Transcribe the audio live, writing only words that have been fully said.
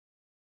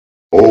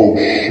Oh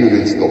shit,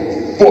 it's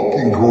the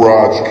fucking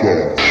Garage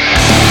Cast.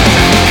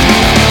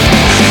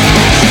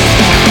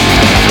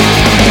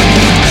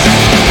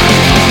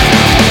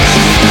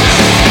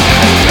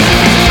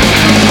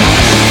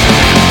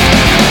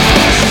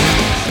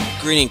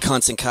 Greeting,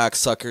 cunts and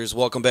cocksuckers.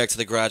 Welcome back to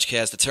the Garage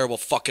Cast, the terrible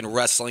fucking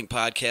wrestling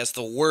podcast,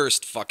 the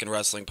worst fucking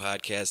wrestling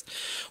podcast.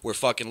 We're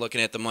fucking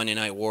looking at the Monday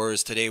Night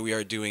Wars. Today we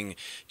are doing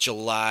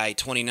July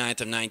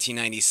 29th of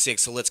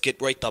 1996, so let's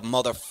get right the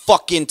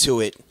motherfuck into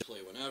it. Play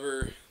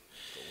whenever.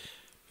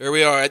 Here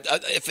we are.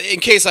 In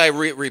case I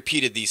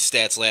repeated these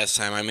stats last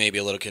time, I may be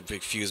a little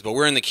confused, but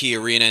we're in the Key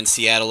Arena in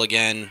Seattle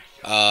again.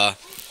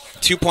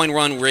 2-point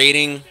run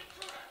rating.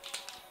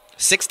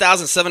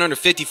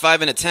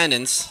 6,755 in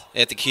attendance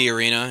at the Key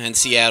Arena in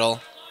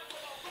Seattle.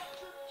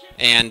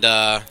 And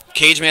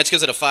cage match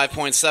gives it a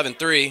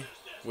 5.73,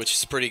 which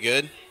is pretty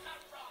good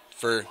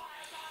for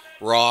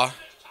Raw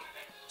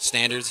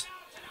standards.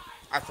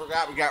 I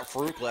forgot we got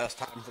Farouk last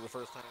time for the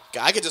first time.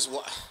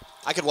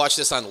 I could watch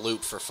this on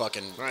loop for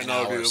fucking an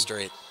hour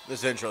straight.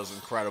 This intro is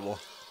incredible.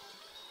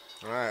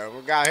 All right, what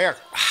we got here?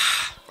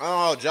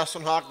 Oh,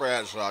 Justin Hawk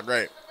Bradshaw,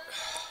 great.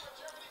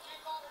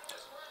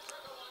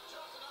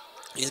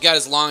 He's got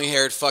his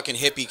long-haired fucking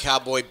hippie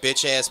cowboy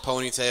bitch-ass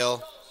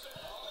ponytail.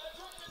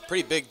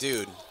 Pretty big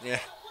dude. Yeah.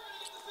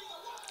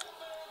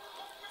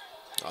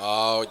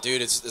 Oh,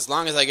 dude, as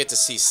long as I get to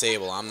see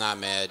Sable, I'm not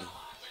mad.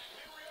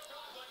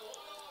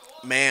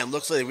 Man,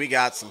 looks like we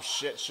got some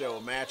shit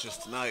show matches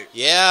tonight.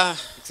 Yeah.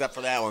 Except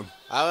for that one.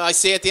 I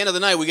say at the end of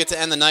the night, we get to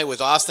end the night with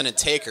Austin and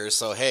Taker,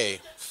 so hey,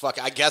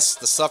 fuck, I guess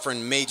the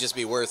suffering may just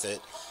be worth it.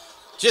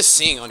 Just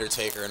seeing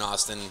Undertaker and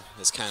Austin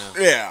is kind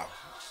of... Yeah.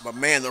 But,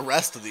 man, the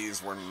rest of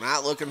these were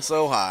not looking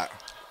so hot.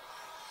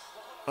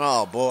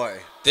 Oh,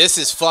 boy. This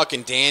is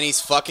fucking Danny's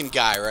fucking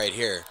guy right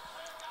here.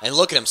 And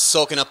look at him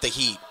soaking up the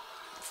heat.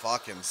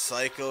 Fucking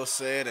Psycho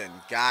Sid and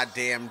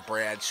goddamn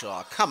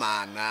Bradshaw. Come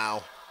on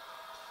now.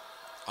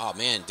 Oh,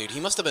 man, dude, he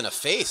must have been a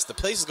face. The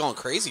place is going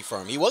crazy for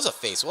him. He was a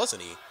face,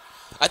 wasn't he?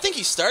 I think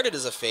he started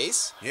as a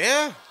face.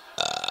 Yeah.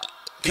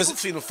 People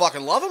seem to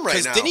fucking love him right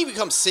now. Because didn't he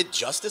become Sid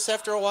Justice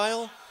after a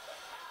while?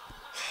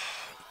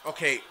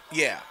 Okay,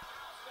 yeah.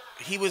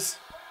 He was,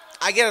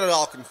 I get it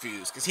all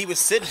confused, because he was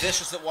Sid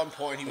Vicious at one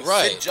point, he was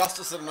right. Sid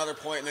Justice at another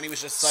point, and then he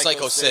was just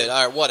Psycho Sid.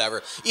 All right,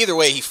 whatever. Either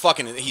way,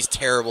 he's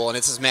terrible, and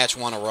it's his match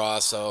 1 of Raw,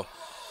 so.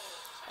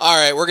 All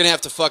right, we're going to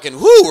have to we're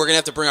going to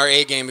have to bring our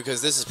A game,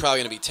 because this is probably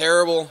going to be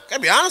terrible.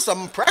 Gotta be honest,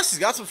 I'm impressed. He's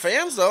got some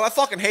fans, though. I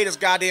fucking hate his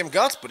goddamn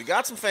guts, but he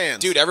got some fans.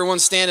 Dude,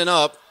 everyone's standing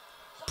up.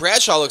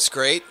 Bradshaw looks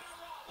great.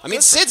 I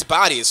mean, Sid's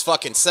body is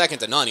fucking second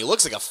to none. He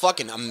looks like a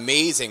fucking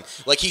amazing,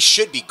 like he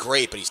should be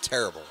great, but he's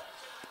terrible.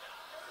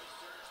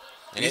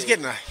 And he's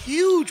getting a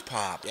huge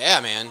pop.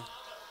 Yeah, man.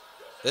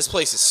 This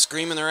place is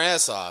screaming their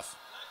ass off.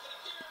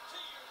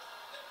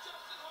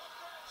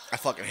 I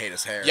fucking hate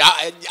his hair. Yeah,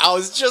 I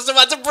was just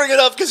about to bring it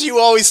up because you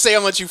always say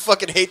how much you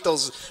fucking hate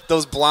those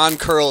blonde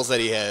curls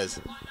that he has.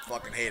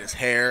 Fucking hate his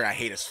hair. I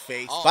hate his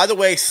face. Oh. By the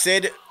way,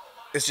 Sid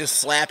is just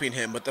slapping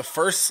him, but the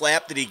first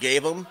slap that he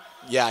gave him,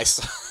 yeah, I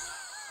saw.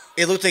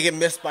 It looked like it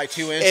missed by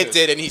 2 inches. It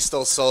did, and he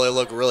still sold it. It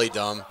looked really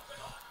dumb.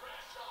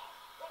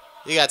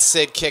 You got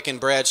Sid kicking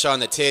Bradshaw in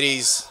the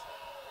titties.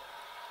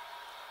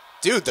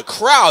 Dude, the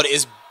crowd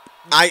is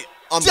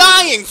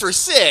dying for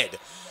Sid.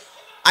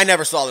 I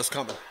never saw this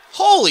coming.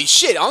 Holy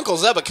shit, Uncle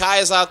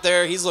Zebekiah's out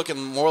there. He's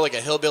looking more like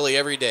a hillbilly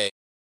every day.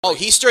 Oh,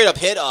 he straight up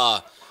hit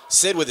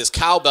Sid with his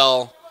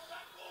cowbell,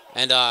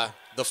 and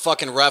the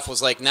fucking ref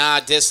was like,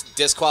 nah,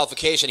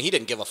 disqualification. He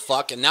didn't give a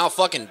fuck, and now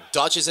fucking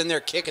Dutch is in there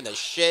kicking the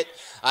shit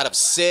out of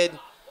Sid.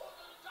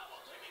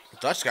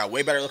 Dutch got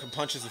way better looking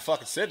punches than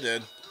fucking Sid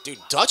did. Dude,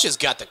 Dutch has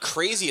got the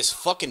craziest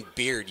fucking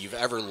beard you've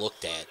ever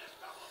looked at.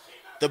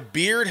 The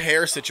beard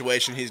hair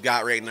situation he's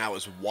got right now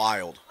is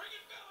wild.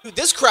 Dude,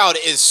 this crowd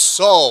is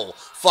so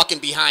fucking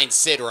behind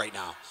Sid right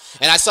now.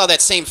 And I saw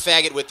that same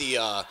faggot with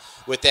the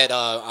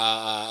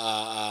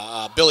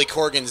Billy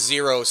Corgan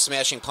Zero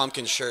Smashing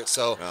Pumpkin shirt.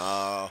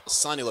 So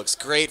Sonny looks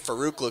great.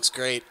 Farouk looks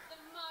great.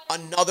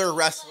 Another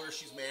wrestler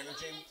she's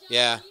managing.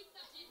 Yeah.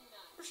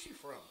 Where's she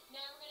from?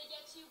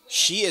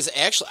 She is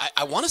actually,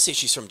 I want to say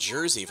she's from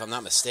Jersey, if I'm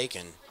not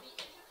mistaken.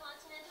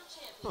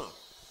 Huh.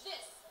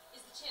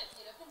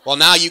 Well,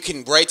 now you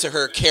can write to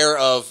her care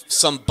of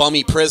some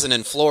bummy prison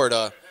in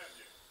Florida.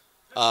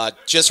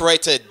 Just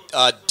write to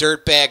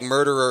dirtbag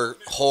murderer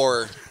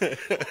whore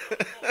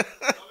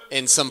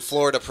in some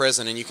Florida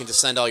prison, and you can just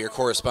send all your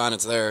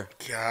correspondence there.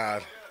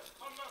 God.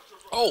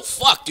 Oh,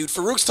 fuck, dude.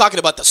 Farouk's talking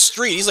about the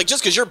street. He's like,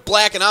 just because you're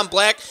black and I'm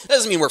black, that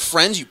doesn't mean we're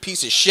friends, you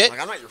piece of shit. Like,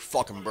 I'm not your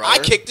fucking brother. I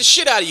kicked the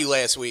shit out of you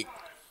last week.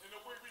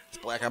 It's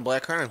black on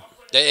black crime.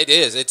 It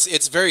is.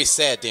 It's very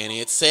sad,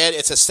 Danny. It's sad.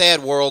 It's a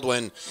sad world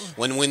when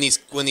these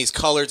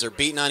coloreds are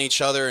beating on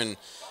each other and,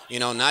 you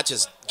know, not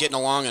just getting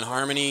along in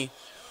harmony.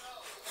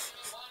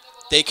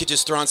 They could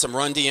just throw on some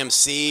Run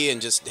DMC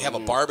and just have a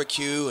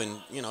barbecue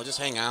and, you know, just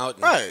hang out.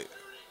 And, right.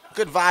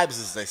 Good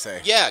vibes, as they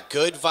say. Yeah,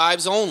 good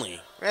vibes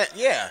only.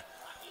 Yeah.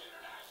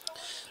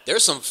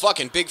 There's some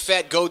fucking big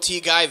fat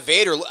goatee guy,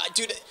 Vader.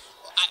 Dude,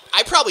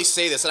 I probably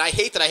say this, and I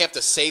hate that I have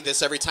to say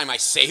this every time I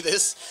say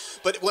this,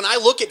 but when I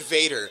look at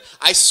Vader,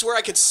 I swear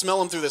I could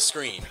smell him through the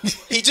screen.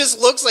 He just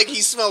looks like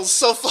he smells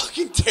so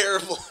fucking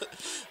terrible.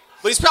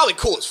 But he's probably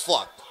cool as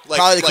fuck. Like,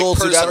 probably the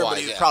coolest dude ever, but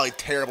person-wise, he's probably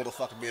terrible to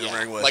fucking be in the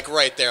ring with. Like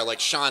right there, like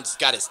Sean's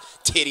got his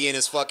titty in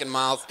his fucking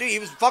mouth. Dude, he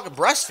was fucking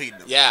breastfeeding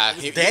him. Yeah.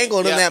 He was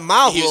dangling in that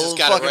mouth. He just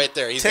got it right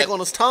there. He's tickling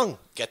his tongue.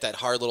 Got that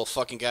hard little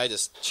fucking guy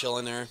just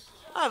chilling there.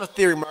 I have a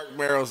theory Mark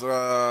Marrow's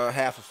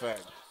half a fag.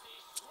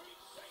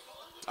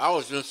 I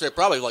was going to say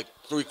probably like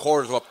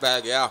 3/4 of a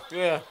bag, yeah.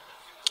 Yeah.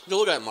 Dude,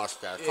 look at that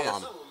mustache. Come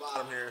on. Something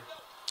about him here.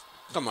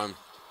 Come on.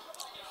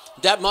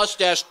 That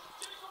mustache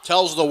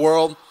tells the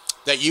world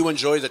that you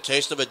enjoy the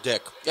taste of a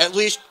dick. At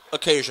least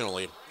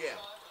occasionally. Yeah.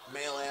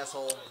 Male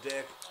asshole,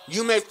 dick.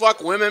 You may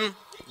fuck women,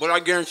 but I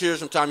guarantee you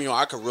sometime,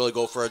 I could really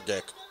go for a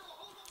dick.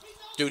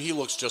 Dude, he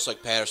looks just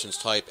like Patterson's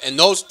type. And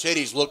those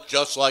titties look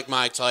just like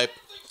my type.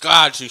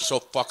 God, she's so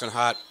fucking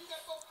hot.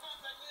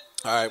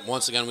 All right,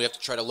 once again, we have to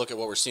try to look at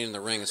what we're seeing in the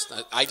ring.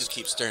 I just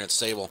keep staring at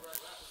Sable.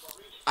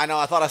 I know,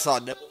 I thought I saw a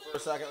nipple for a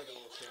second. Like a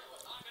little shit.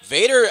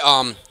 Vader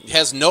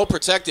has no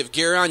protective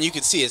gear on. You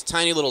can see his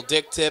tiny little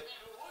dick tip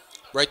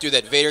right through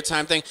that Vader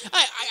time thing.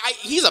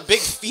 He's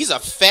a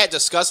fat,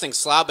 disgusting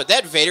slob, but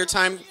that Vader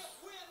time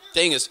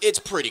thing it's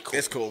pretty cool.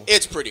 It's cool.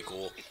 It's pretty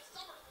cool.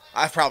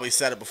 I've probably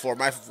said it before.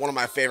 One of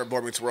my favorite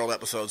Boy Meets World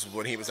episodes was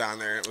when he was on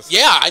there. It was,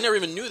 Yeah, I never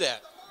even knew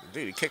that.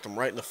 dude, he kicked him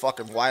right in the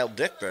fucking wild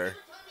dick there.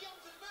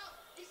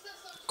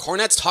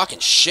 Cornette's talking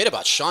shit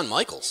about Shawn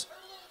Michaels.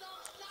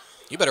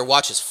 You better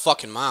watch his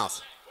fucking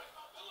mouth.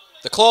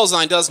 The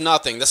clothesline does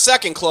nothing. The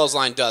second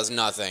clothesline does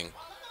nothing.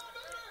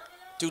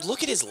 Dude,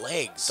 look at his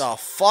legs. The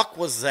fuck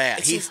was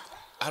that?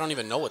 I don't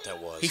even know what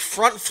that was. He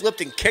front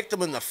flipped and kicked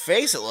him in the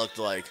face. It looked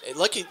like.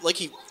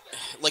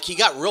 Like he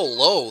got real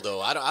low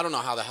though. I don't know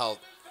how the hell.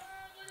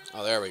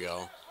 Oh, there we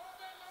go.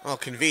 Oh,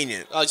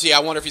 convenient. Oh, gee, I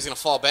wonder if he's gonna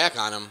fall back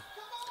on him.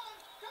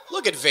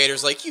 Look at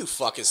Vader's like, you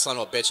fucking son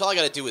of a bitch. All I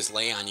gotta do is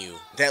lay on you.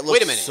 That looked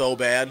Wait a minute. so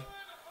bad.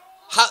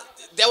 How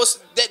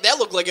that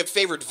looked like it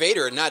favored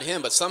Vader and not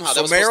him, but somehow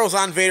that was Marrow's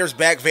on Vader's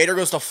back. Vader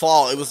goes to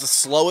fall. It was the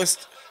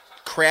slowest,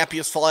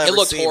 crappiest fall I ever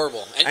looked seen.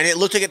 horrible. And it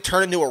looked like it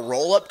turned into a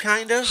roll-up,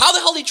 kind of. How the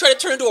hell did he try to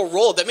turn into a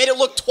roll? That made it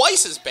look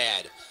twice as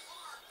bad.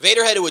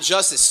 Vader had to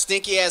adjust his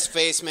stinky-ass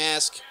face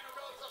mask.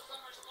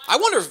 I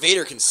wonder if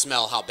Vader can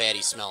smell how bad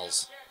he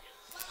smells.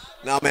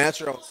 No, man, that's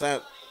your own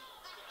scent.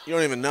 You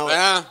don't even know it.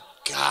 Yeah.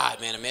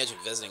 God, man, imagine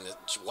visiting this.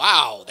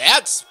 Wow,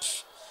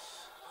 that's...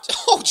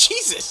 Oh,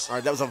 Jesus. All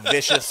right, that was a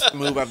vicious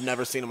move I've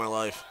never seen in my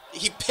life.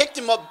 He picked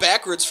him up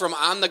backwards from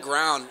on the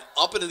ground,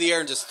 up into the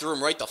air, and just threw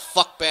him right the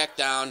fuck back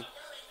down.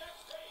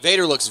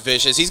 Vader looks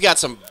vicious. He's got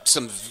some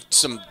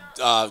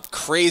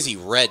crazy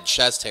red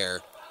chest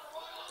hair.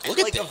 Look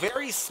at like that. a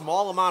very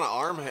small amount of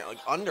arm hair, like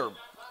armpit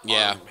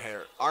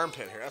hair.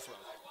 That's what.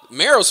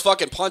 Marrow's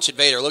fucking punching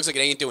Vader. Looks like it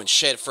ain't doing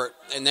shit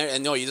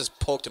and no, you just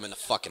poked him in the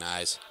fucking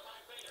eyes.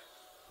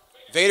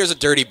 Vader's a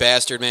dirty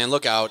bastard, man.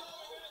 Look out.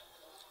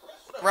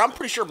 Whatever, I'm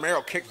pretty sure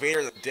Marrow kicked Vader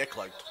in the dick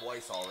like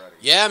twice already.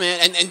 Yeah,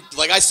 man. And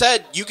like I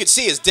said, you could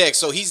see his dick,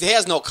 so he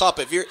has no cup.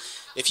 If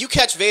you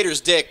catch Vader's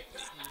dick,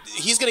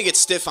 he's gonna get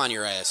stiff on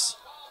your ass.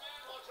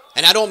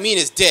 And I don't mean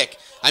his dick.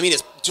 I mean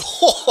his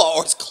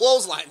or his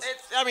clotheslines.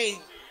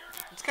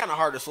 It's kind of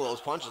hard to slow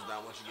those punches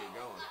down once you get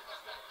going.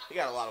 He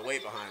got a lot of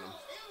weight behind him.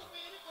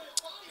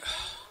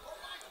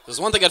 There's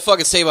one thing I'd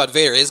fucking say about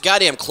Vader. His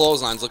goddamn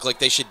clotheslines look like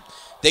they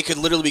could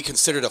literally be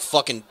considered a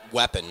fucking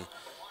weapon.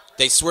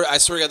 I swear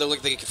to God, they look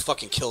like they could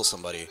fucking kill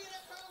somebody.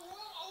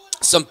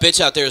 Some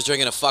bitch out there is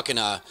drinking a fucking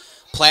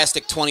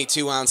plastic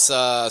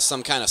 22-ounce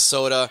some kind of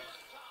soda.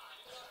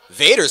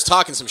 Vader's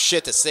talking some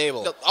shit to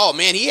Sable. Oh,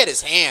 man, he had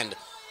his hand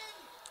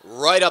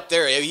right up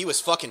there. He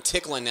was fucking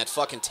tickling that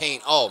fucking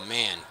taint. Oh,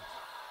 man.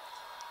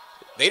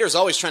 Vader's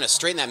always trying to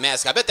straighten that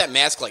mask. I bet that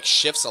mask, like,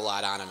 shifts a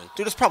lot on him.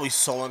 Dude, it's probably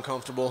so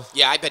uncomfortable.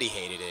 Yeah, I bet he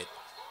hated it.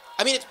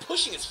 I mean, it's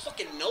pushing his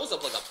fucking nose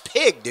up like a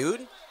pig,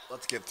 dude.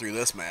 Let's get through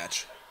this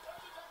match.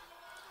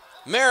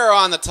 Marrow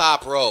on the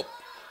top rope.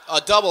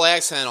 A double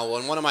axe handle,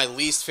 and one of my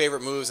least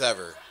favorite moves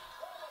ever.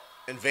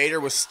 And Vader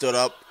was stood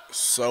up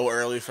so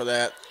early for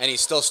that. And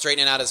he's still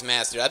straightening out his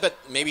mask, dude. I bet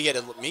maybe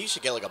he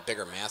should get like a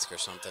bigger mask or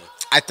something.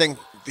 I think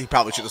he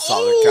probably should have saw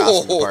the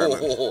costume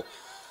department.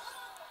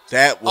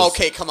 That was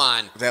okay. Come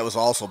on. That was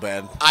also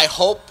bad. I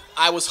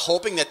was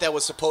hoping that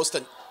was supposed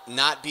to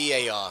not be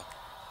a.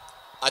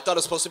 I thought it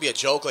was supposed to be a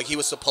joke. Like he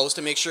was supposed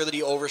to make sure that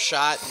he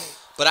overshot,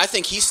 but I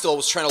think he still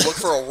was trying to look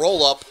for a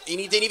roll up, and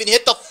he didn't even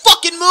hit the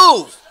fucking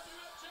move.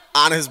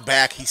 On his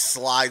back, he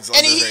slides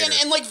under Vader.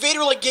 And like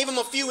Vader like gave him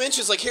a few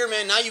inches. Like here,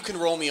 man, now you can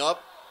roll me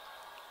up.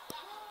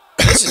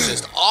 This is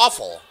just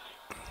awful.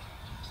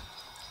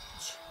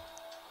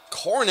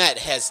 Cornette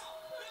has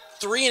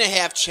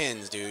 3.5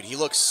 chins, dude. He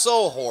looks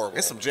so horrible.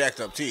 It's some jacked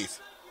up teeth.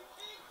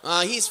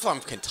 He's from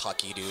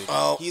Kentucky, dude.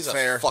 Oh, he's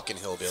fair. a fucking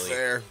hillbilly.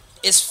 Fair.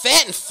 Is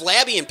fat and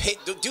flabby and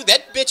dude,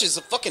 that bitch is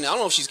a fucking. I don't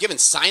know if she's giving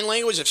sign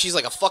language, if she's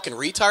like a fucking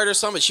retard or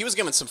something. But she was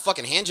giving some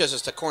fucking hand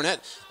gestures to Cornette.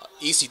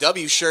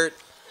 ECW shirt.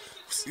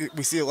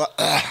 We see a lot.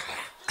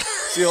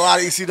 See a lot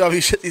of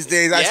ECW shit these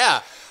days.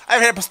 Yeah. I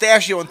haven't had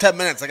pistachio in 10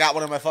 minutes. I got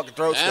one in my fucking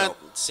throat still.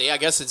 See, I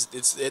guess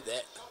it's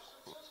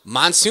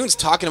Monsoon's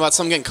talking about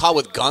someone getting caught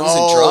with guns and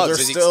Oh, drugs.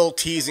 they're still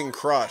teasing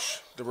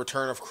Crush. The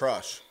return of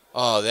Crush.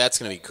 Oh, that's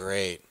going to be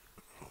great.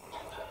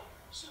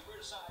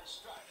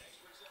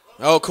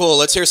 Oh, cool.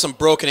 Let's hear some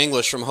broken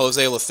English from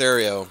Jose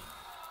Lothario. All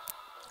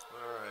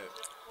right.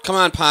 Come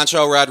on,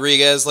 Pancho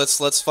Rodriguez. Let's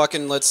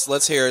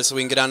hear it so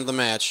we can get on to the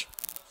match.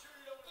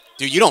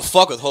 Dude, you don't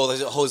fuck with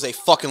Jose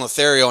fucking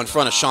Lothario in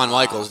front of Shawn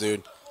Michaels,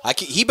 dude.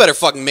 He better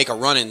fucking make a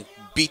run and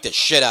beat the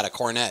shit out of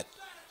Cornette.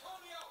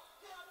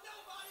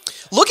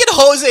 Look at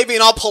Jose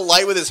being all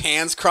polite with his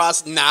hands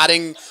crossed,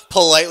 nodding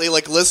politely,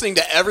 like listening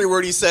to every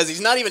word he says. He's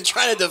not even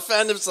trying to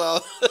defend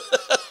himself.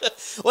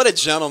 What a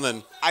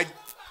gentleman.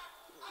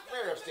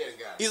 Very upstanding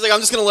guy. He's like, I'm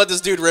just going to let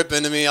this dude rip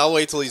into me. I'll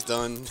wait till he's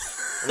done. And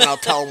then I'll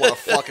tell him what a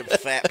fucking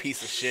fat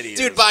piece of shit he is.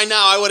 Dude, by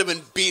now I would have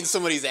been beating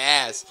somebody's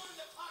ass.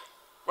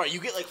 Right,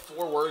 you get like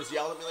 4 words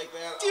yelled at me like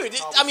that? Dude,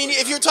 I mean,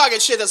 if you're talking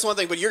shit, that's one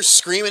thing, but you're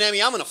screaming at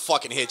me, I'm going to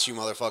fucking hit you,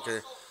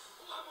 motherfucker.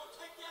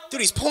 Dude,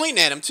 he's pointing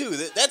at him, too.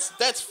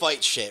 That's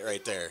fight shit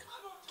right there.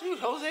 Dude,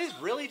 Jose's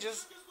really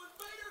just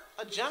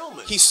a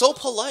gentleman. He's so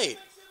polite.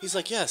 He's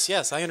like,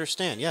 yes, I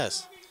understand,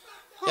 yes.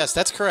 Yes,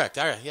 that's correct.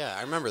 I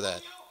remember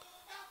that.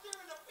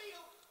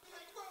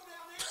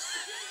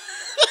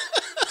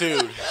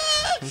 Dude.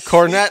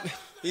 Cornette.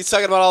 He's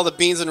talking about all the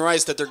beans and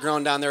rice that they're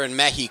growing down there in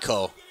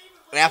Mexico.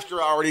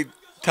 After already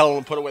telling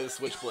him to put away the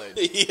switchblade.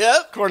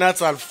 Yep.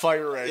 Cornette's on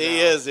fire right now. He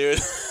is, dude.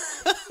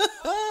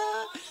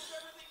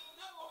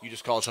 You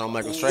just called Shawn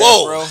Michaels trash,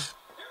 Whoa. bro.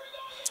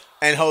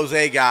 And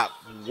Jose got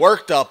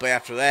worked up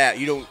after that.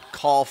 You don't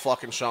call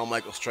fucking Shawn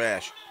Michaels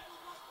trash.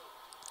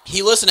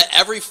 He listened to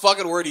every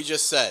fucking word he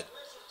just said.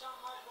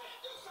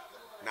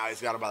 Now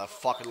he's got him by the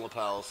fucking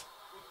lapels.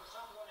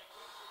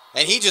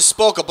 And he just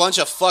spoke a bunch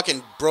of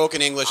fucking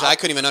broken English. I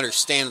couldn't even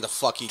understand what the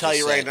fuck he just said. Tell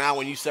you right now,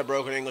 when you said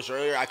broken English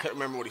earlier, I couldn't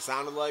remember what he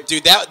sounded like.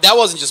 Dude, that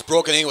wasn't just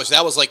broken English.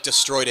 That was like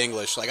destroyed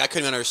English. Like, I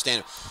couldn't even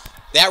understand it.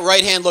 That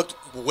right hand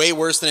looked way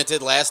worse than it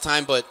did last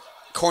time, but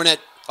Cornette,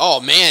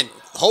 oh man,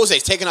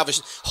 Jose's taking off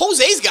his...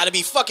 Jose's got to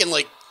be fucking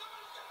like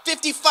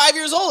 55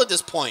 years old at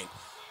this point.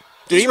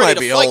 Dude, He's he ready might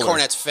be to fight older.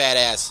 Cornette's fat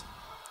ass.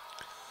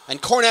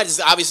 And Cornette is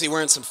obviously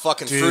wearing some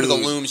fucking Fruit of the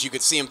Looms. You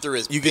could see him through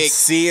his You big... could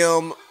see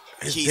him,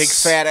 his He's big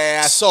fat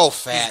ass. so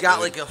fat, He's got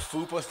dude. like a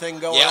fupa thing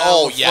going Yeah, on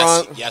oh, in the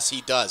yes, front. yes,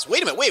 he does.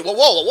 Wait a minute,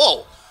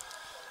 whoa.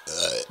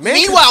 Mankind-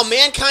 Meanwhile,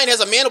 Mankind has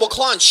a mandible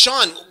claw on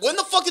Shawn. When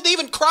the fuck did they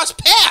even cross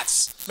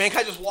paths?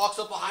 Mankind just walks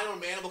up behind him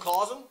and Mandible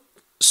calls him.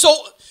 So,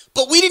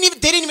 but they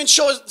didn't even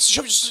show us.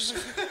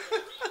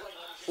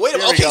 Wait a minute. Here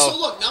we Okay, go. so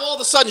look, now all of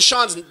a sudden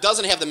Shawn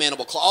doesn't have the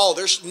mandible claw.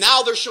 Oh,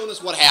 now they're showing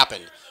us what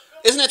happened.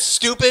 Isn't that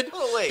stupid?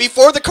 Oh, wait.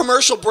 Before the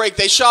commercial break,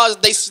 they showed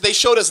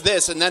us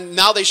this, and then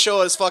now they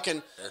show us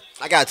fucking.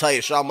 I gotta tell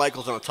you, Shawn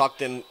Michaels in a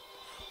tucked-in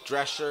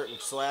dress shirt and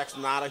slacks.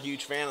 Not a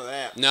huge fan of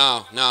that.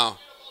 No.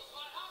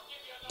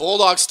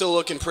 Bulldog's still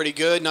looking pretty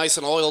good, nice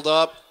and oiled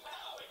up.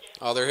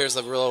 Oh, here's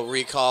the real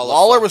recall.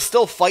 Lawler was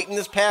still fighting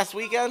this past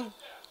weekend.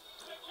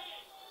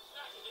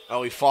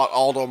 Oh, he fought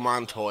Aldo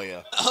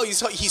Montoya. Oh,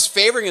 he's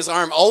favoring his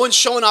arm. Owen's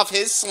showing off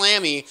his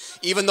slammy,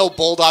 even though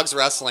Bulldog's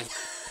wrestling.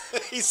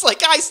 He's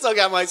like, I still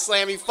got my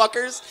slammy,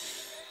 fuckers.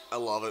 I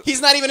love it. He's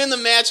not even in the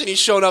match, and he's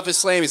showing off his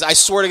slammies. I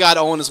swear to God,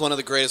 Owen is one of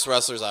the greatest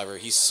wrestlers ever.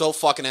 He's so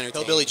fucking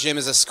entertaining. Hillbilly Jim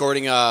is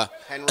escorting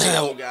Henry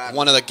Godwin.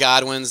 one of the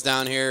Godwins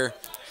down here.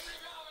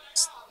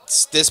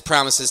 This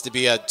promises to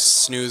be a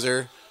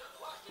snoozer.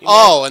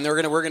 And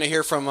we're gonna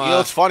hear from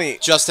it's funny.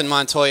 Justin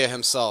Montoya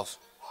himself.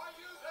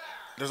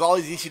 There's all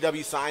these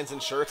ECW signs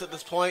and shirts at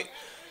this point.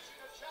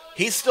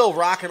 He's still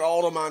rocking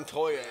Aldo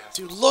Montoya.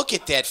 Dude, look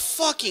at that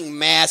fucking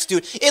mask,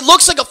 dude. It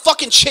looks like a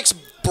fucking chick's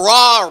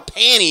bra or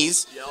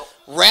panties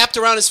wrapped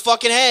around his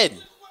fucking head.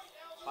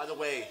 By the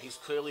way, he's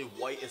clearly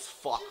white as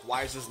fuck.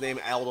 Why is his name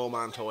Aldo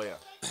Montoya?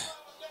 With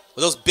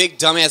those big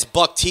dumbass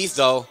buck teeth,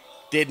 though.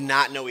 Did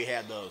not know he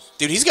had those.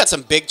 Dude, he's got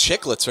some big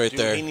chiclets right Dude,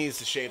 there. he needs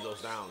to shave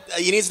those down.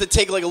 He needs to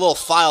take like a little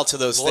file to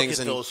those Look things.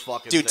 at And those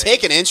fucking dude, things.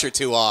 take an inch or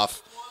two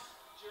off.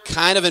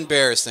 Kind of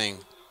embarrassing.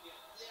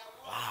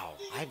 Wow,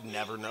 I've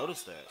never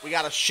noticed that. We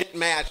got a shit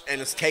match,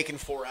 and it's taking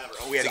forever.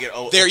 Oh, we had to get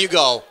Owen. There you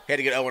go. Had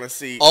to get Owen a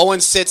seat.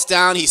 Owen sits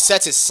down. He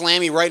sets his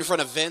slammy right in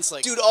front of Vince.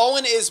 Like, dude,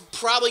 Owen is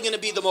probably going to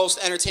be the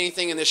most entertaining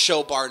thing in this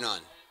show, bar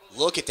none.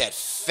 Look at that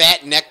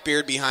fat neck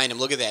beard behind him.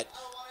 Look at that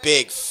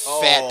big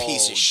fat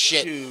piece of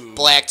shit. Dude.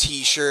 Black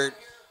T-shirt.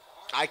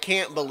 I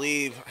can't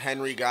believe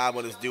Henry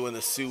Godwin is doing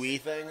the Sui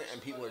thing,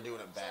 and people are doing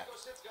it back.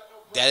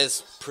 That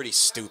is pretty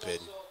stupid.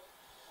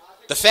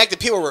 The fact that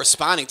people were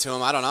responding to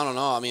him, I don't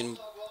know. I mean,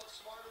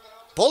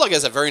 Bulldog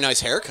has a very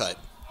nice haircut.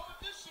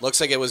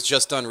 Looks like it was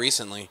just done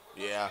recently.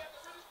 Yeah.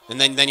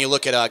 And then you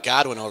look at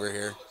Godwin over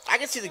here. I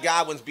can see the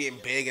Godwins being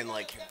big in,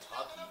 like, Kentucky,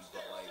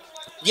 but, like...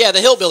 Yeah,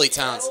 the hillbilly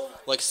towns.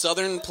 Like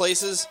southern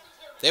places,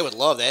 they would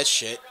love that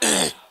shit.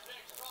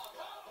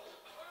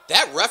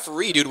 That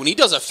referee, dude, when he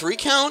does a 3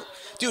 count,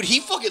 dude, he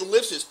fucking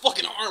lifts his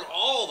fucking arm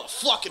all the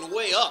fucking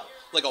way up.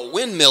 Like a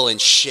windmill and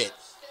shit.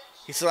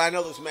 He said, I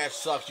know this match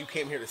sucks. You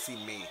came here to see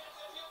me.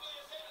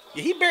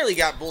 Yeah, he barely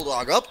got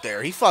Bulldog up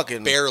there. He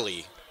fucking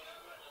Barely.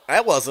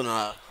 That wasn't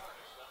a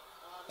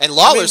And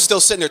Lawler's still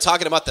sitting there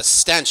talking about the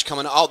stench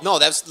coming out. Oh, no,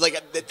 that's like...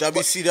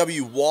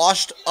 WCW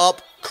washed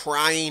up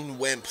crying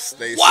wimps,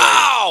 they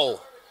Wow!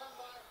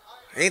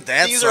 say. Ain't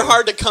that These so? are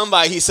hard to come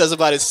by, he says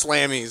about his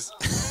slammies.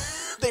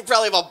 They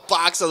probably have a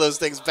box of those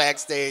things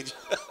backstage.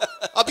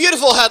 A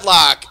beautiful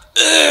headlock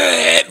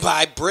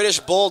by British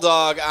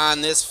Bulldog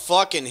on this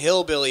fucking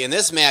Hillbilly. And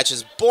this match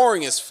is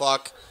boring as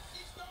fuck.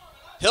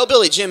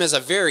 Hillbilly Jim has a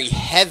very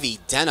heavy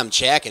denim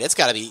jacket. It's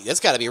gotta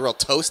be real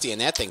toasty in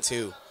that thing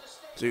too.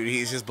 Dude,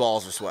 his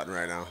balls are sweating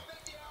right now.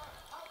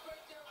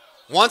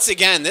 Once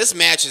again, this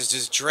match is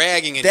just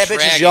dragging and That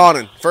dragging. bitch is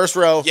yawning. First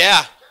row.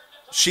 Yeah.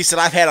 She said,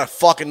 I've had a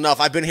fucking enough.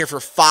 I've been here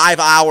for 5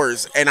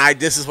 hours, and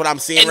this is what I'm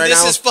seeing And right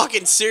this now. is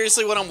fucking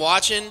seriously what I'm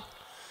watching.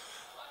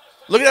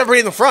 Look at everybody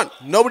in the front.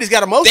 Nobody's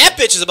got emotion. That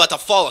bitch is about to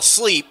fall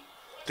asleep.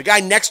 The guy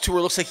next to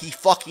her looks like he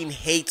fucking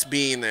hates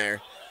being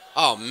there.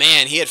 Oh,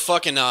 man. He had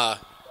fucking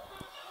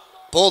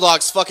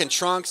Bulldog's fucking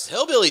trunks.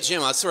 Hillbilly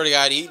Jim, I swear to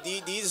God, he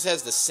just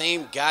has the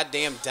same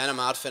goddamn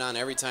denim outfit on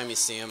every time you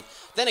see him.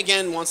 Then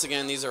again, once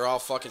again, these are all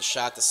fucking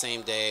shot the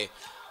same day.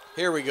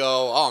 Here we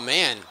go. Oh,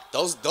 man.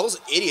 Those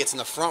idiots in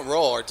the front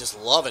row are just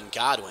loving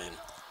Godwin.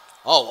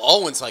 Oh,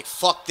 Owen's like,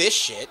 fuck this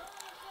shit.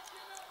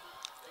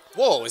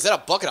 Whoa, is that a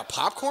bucket of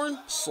popcorn?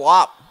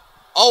 Slop.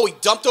 Oh, he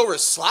dumped over a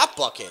slop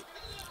bucket.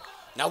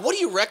 Now, what do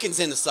you reckon's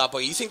in the slop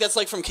bucket? You think that's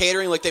like from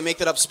catering, like they make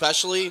that up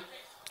specially?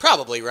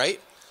 Probably, right?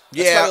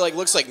 That's Yeah. probably like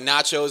looks like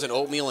nachos and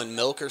oatmeal and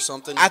milk or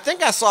something. I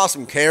think I saw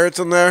some carrots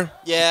in there.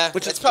 Yeah,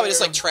 Which it's is probably just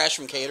fair. like trash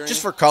from catering.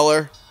 Just for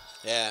color.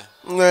 Yeah.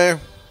 Nah.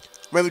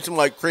 Maybe some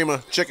like cream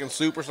of chicken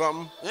soup or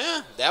something.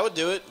 Yeah, that would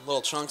do it.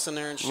 Little chunks in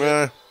there and shit.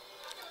 Nah.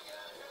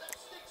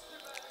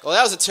 Well,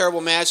 that was a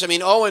terrible match. I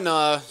mean, Owen,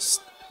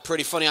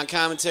 pretty funny on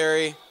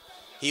commentary.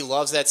 He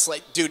loves that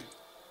dude.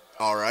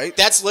 All right.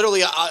 That's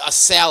literally a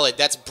salad.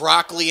 That's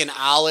broccoli and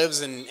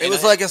olives and It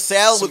was like a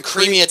salad some with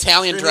creamy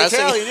Italian creamy dressing.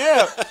 Italian,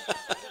 yeah.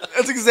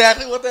 That's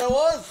exactly what that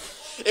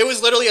was. It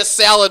was literally a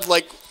salad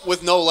like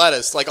with no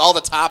lettuce, like all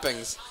the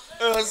toppings.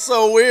 That's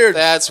so weird.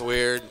 That's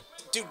weird.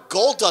 Dude,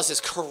 Goldust is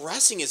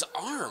caressing his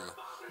arm.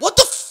 What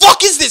the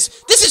fuck is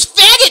this? This is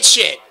faggot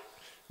shit.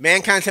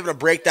 Mankind's having a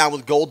breakdown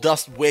with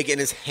Goldust wig in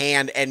his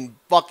hand, and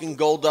fucking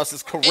Goldust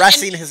is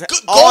caressing And his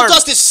arm.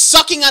 Goldust is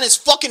sucking on his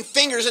fucking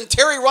fingers, and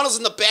Terry Runnels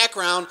in the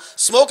background,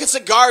 smoking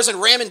cigars and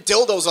ramming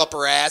dildos up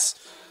her ass.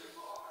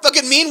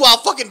 Fucking meanwhile,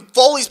 fucking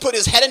Foley's putting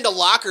his head into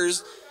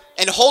lockers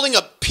and holding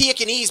a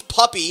Pekingese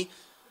puppy.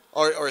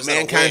 Or is that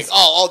a wig? Mankind's-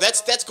 Oh,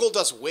 that's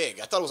Goldust's wig.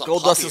 I thought it was a puppy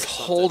Goldust or is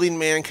something. holding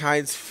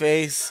Mankind's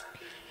face.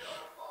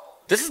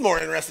 This is more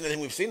interesting than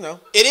anything we've seen, though.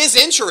 It is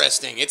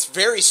interesting. It's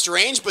very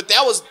strange, but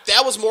that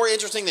was more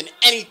interesting than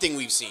anything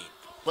we've seen.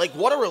 Like,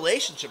 what a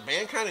relationship,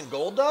 Mankind and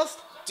Goldust.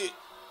 Dude,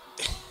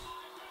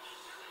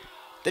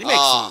 Did he make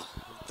some?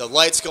 the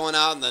lights going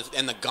out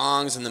and the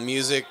gongs and the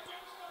music.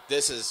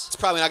 It's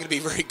probably not going to be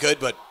very good,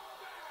 but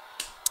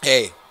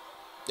hey,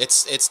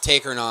 it's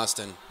Taker and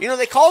Austin. You know,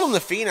 they called him the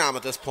Phenom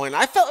at this point.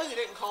 I felt like they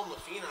didn't call him the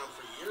Phenom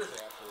for years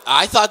after.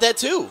 I thought that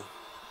too.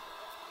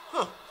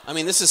 Huh. I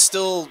mean, this is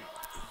still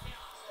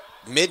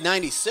mid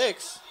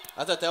 '96.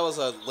 I thought that was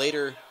a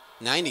later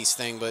 '90s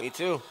thing, but Me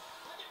too.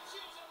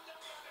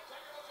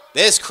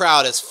 this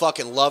crowd is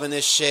fucking loving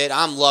this shit.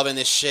 I'm loving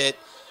this shit.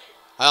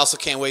 I also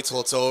can't wait till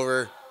it's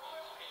over.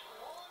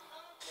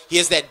 He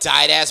has that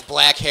dyed-ass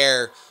black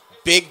hair,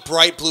 big,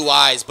 bright blue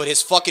eyes, but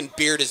his fucking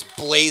beard is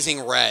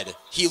blazing red.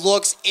 He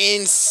looks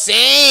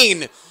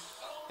insane.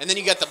 And then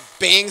you got the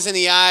bangs in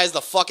the eyes,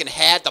 the fucking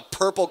hat, the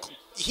purple.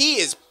 He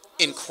is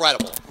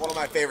incredible. One of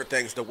my favorite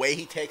things, the way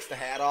he takes the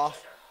hat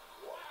off,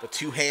 the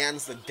two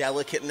hands, the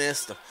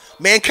delicateness.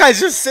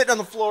 Mankind's just sitting on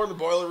the floor in the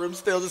boiler room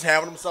still, just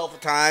having himself a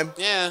time.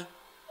 Yeah.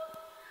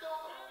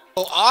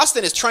 Well,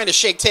 Austin is trying to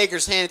shake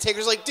Taker's hand, and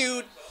Taker's like,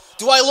 dude,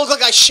 do I look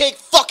like I shake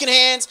fucking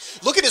hands?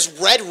 Look at his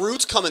red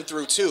roots coming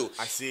through, too.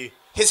 I see.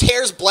 His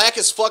hair's black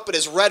as fuck, but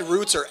his red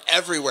roots are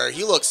everywhere.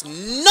 He looks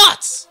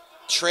nuts.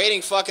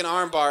 Trading fucking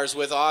arm bars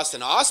with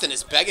Austin. Austin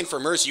is begging for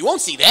mercy. You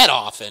won't see that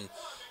often.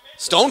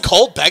 Stone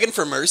Cold begging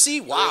for mercy?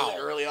 Wow.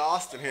 Early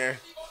Austin here.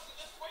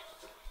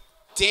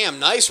 Damn,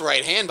 nice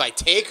right hand by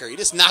Taker. He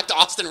just knocked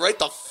Austin right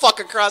the fuck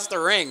across the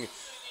ring.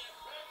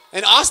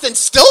 And Austin's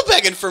still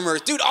begging for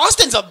mercy. Dude,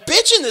 Austin's a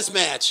bitch in this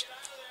match.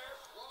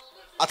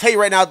 I'll tell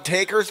you right now,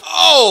 Taker's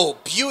Oh,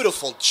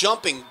 beautiful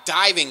jumping,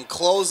 diving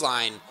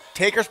clothesline.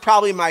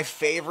 probably my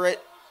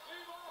favorite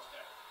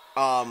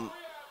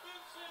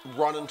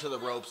run into the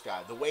ropes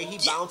guy. The way he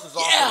bounces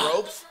off yeah. the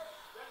ropes,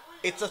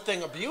 it's a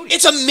thing of beauty.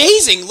 It's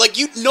amazing. Like,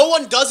 no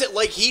one does it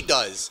like he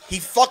does. He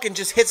fucking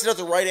just hits it at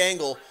the right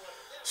angle,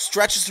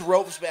 stretches the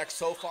ropes back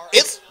so far.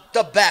 It's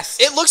the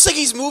best. It looks like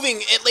he's moving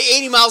at like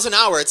 80 miles an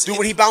hour. Dude,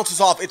 when he bounces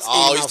off, it's 80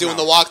 Oh, he's miles doing an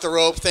the hour. walk the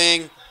rope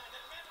thing.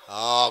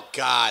 Oh,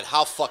 God.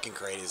 How fucking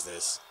great is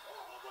this?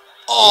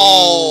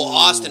 Oh,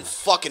 Austin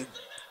fucking...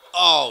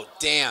 Oh,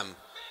 damn.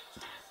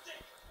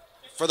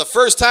 For the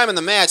first time in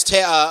the match,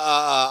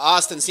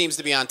 Austin seems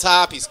to be on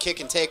top. He's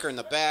kicking Taker in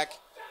the back.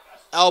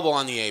 Elbow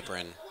on the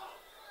apron.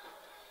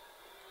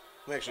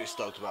 I'm actually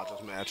stoked about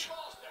this match.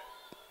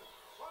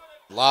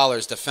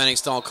 Lawler's defending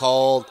Stone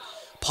Cold.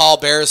 Paul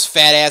Bear's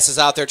fat ass is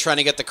out there trying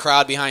to get the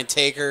crowd behind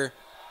Taker.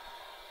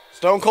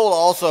 Stone Cold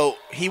also,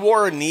 he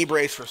wore a knee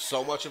brace for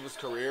so much of his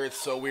career. It's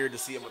so weird to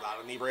see him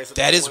without a knee brace.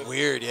 That is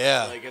weird,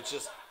 yeah. Like, it's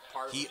just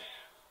part of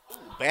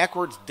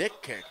backwards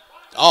dick kick.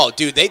 Oh,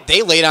 dude,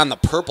 they laid on the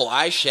purple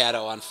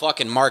eyeshadow on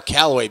fucking Mark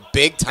Calloway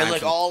big time. And,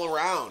 like, all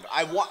around.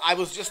 I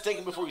was just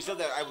thinking before you said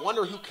that, I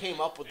wonder who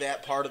came up with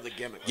that part of the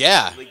gimmick.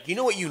 Yeah. Like, you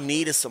know what you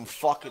need is some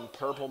fucking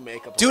purple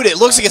makeup. Dude, it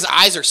looks like his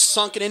eyes are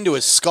sunken into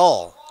his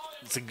skull.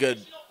 It's a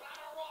good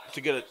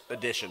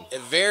addition.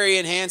 It very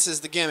enhances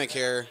the gimmick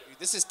here.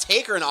 This is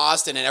Taker and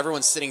Austin, and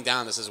everyone's sitting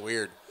down. This is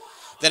weird.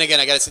 Then again,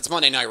 I guess it's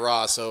Monday Night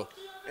Raw, so.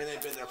 And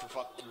they've been there for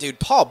fucking.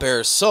 Dude, Paul Bear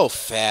is so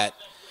fat.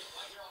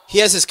 He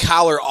has his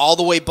collar all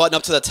the way buttoned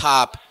up to the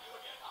top.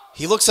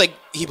 He looks like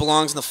he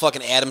belongs in the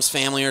fucking Addams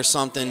Family or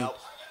something. Yep.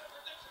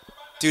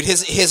 Dude,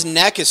 his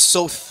neck is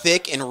so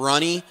thick and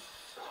runny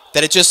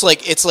that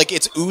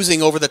it's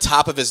oozing over the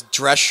top of his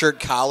dress shirt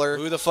collar.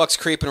 Who the fuck's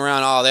creeping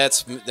around? Oh,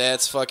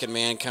 that's fucking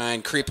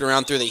Mankind creeping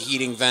around through the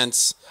heating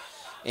vents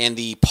and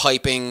the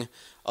piping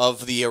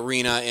of the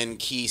arena in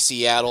Key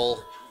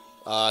Seattle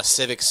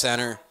Civic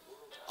Center.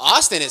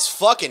 Austin is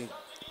fucking.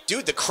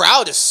 Dude, the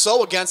crowd is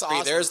so against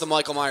Austin. There's the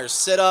Michael Myers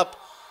sit-up.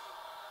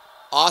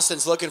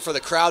 Austin's looking for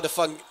the crowd to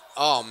fucking...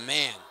 Oh,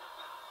 man.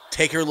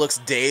 Taker looks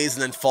dazed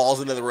and then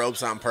falls into the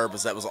ropes on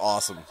purpose. That was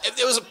awesome.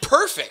 It was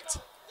perfect.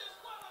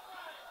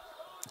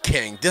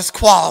 King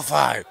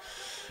disqualified.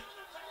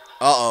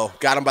 Uh-oh.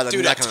 Got him by the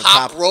Dude, neck a on the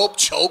top top. rope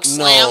choke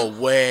slam.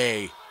 No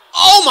way.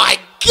 Oh, my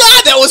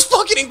God. That was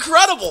fucking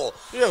incredible.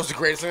 Dude, that was the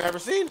greatest thing I've ever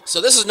seen.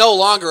 So this is no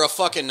longer a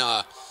fucking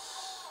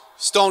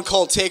Stone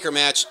Cold Taker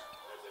match.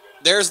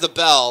 There's the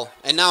bell,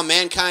 and now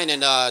Mankind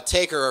and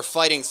Taker are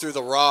fighting through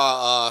the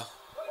Raw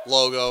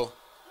logo.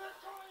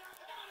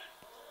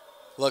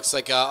 Looks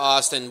like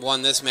Austin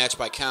won this match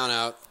by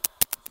countout.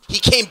 He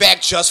came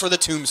back just for the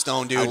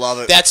tombstone, dude. I love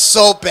it. That's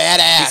so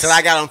badass. He said,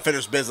 I got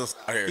unfinished business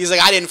out here. He's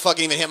like, I didn't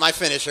fucking even hit my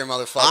finisher,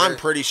 motherfucker. I'm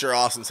pretty sure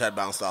Austin's head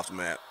bounced off the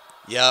mat.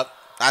 Yep.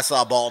 I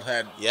saw a bald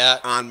head Yeah.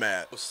 on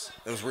mat.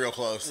 It was real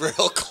close.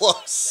 Real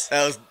close.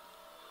 It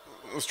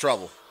was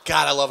trouble.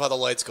 God, I love how the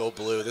lights go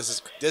blue.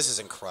 This is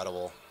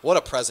incredible. What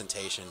a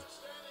presentation.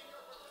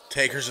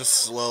 Taker's just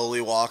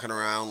slowly walking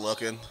around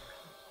looking.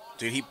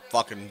 Dude, he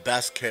fucking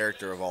best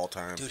character of all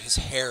time. Dude, his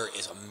hair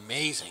is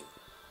amazing.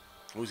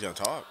 Who's gonna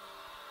talk?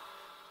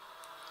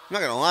 I'm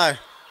not gonna lie.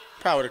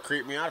 Probably would have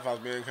creeped me out if I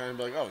was Mankind and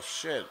be like, oh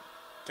shit,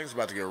 things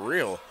about to get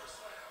real.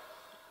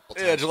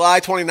 Yeah, July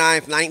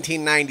 29th,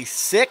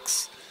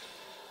 1996.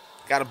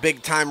 Got a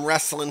big time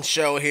wrestling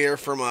show here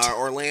from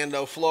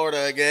Orlando,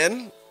 Florida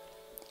again.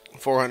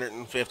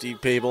 450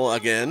 people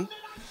again.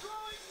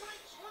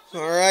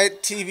 All right,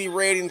 TV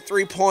rating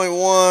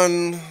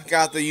 3.1.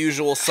 Got the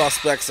usual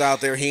suspects out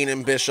there: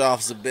 Heenan,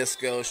 Bischoff,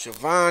 Zbyszko,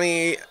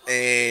 Schiavone,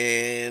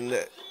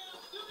 and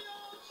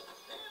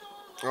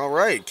all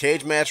right,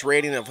 cage match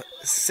rating of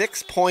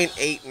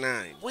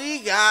 6.89.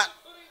 We got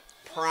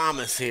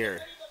promise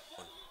here.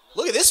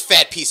 Look at this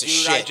fat piece of Dude,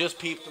 shit. I just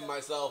peeped him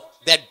myself.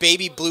 That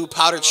baby blue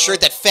powdered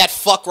shirt, that fat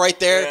fuck right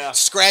there, Yeah.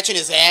 scratching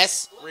his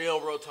ass. Real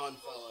rotund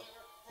fella.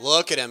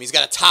 Look at him. He's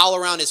got a towel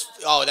around his...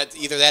 Oh, that's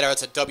either that or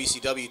it's a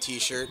WCW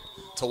t-shirt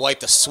to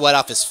wipe the sweat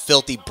off his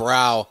filthy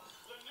brow.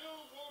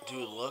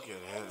 Dude, look at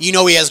him. You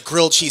know he has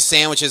grilled cheese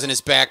sandwiches in his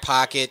back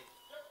pocket.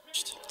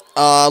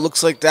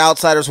 Looks like the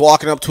outsider's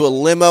walking up to a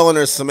limo, and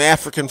there's some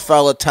African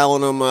fella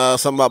telling him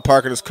something about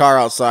parking his car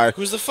outside.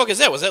 Who's the fuck is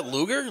that? Was that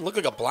Luger? Looked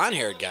like a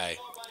blonde-haired guy.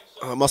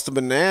 Must have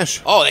been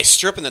Nash. Oh, they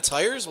stripping the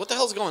tires? What the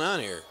hell's going on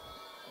here?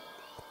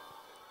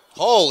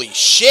 Holy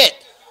shit.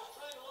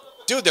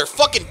 Dude, they're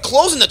fucking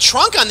closing the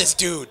trunk on this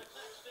dude.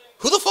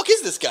 Who the fuck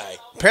is this guy?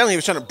 Apparently he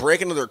was trying to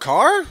break into their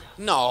car?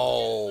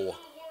 No.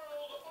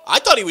 I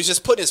thought he was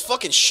just putting his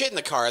fucking shit in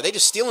the car. Are they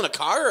just stealing a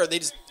car, or are they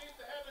just...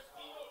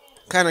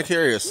 Kind of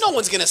curious. No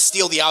one's gonna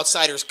steal the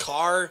outsider's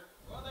car.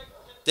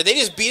 Did they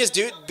just beat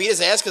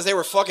his ass because they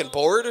were fucking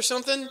bored or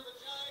something?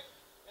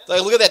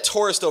 Like, look at that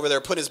tourist over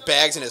there putting his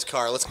bags in his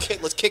car. Let's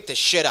kick the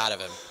shit out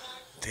of him.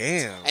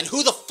 Damn. And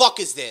who the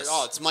fuck is this?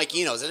 Oh, it's Mike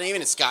Enos. It ain't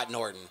even Scott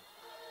Norton.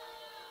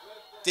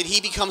 Did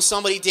he become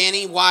somebody,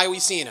 Danny? Why are we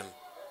seeing him?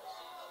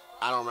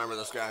 I don't remember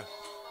this guy.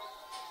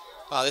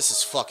 Oh, this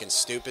is fucking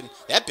stupid.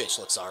 That bitch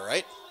looks all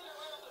right.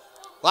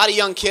 A lot of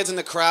young kids in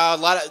the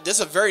crowd. This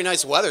is a very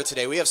nice weather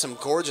today. We have some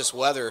gorgeous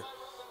weather.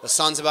 The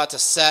sun's about to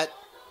set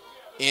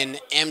in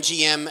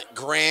MGM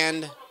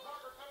Grand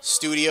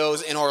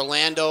Studios in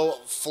Orlando,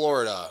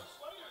 Florida.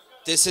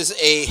 This is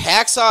a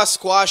hacksaw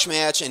squash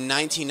match in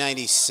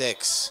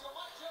 1996.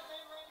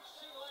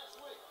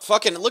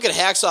 Fucking look at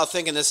Hacksaw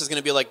thinking this is going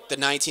to be like the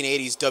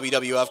 1980s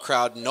WWF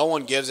crowd. No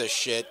one gives a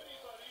shit.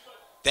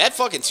 That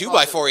fucking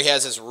 2x4 he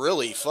has is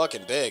really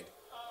fucking big.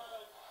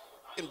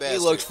 He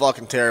looks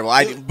fucking terrible.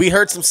 We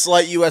heard some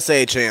slight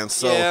USA chants.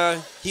 So.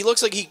 Yeah, he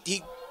looks like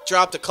he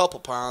dropped a couple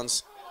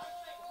pounds.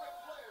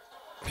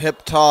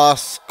 Hip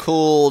toss,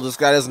 cool. This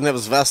guy doesn't have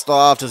his vest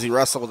off. Does he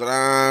wrestle with it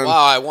on?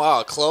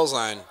 Wow,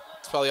 clothesline.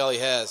 That's probably all he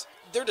has.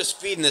 They're just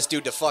feeding this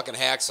dude to fucking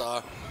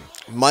Hacksaw.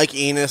 Mike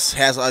Enos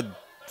has a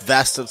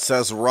vest that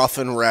says rough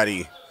and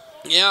ready.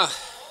 Yeah.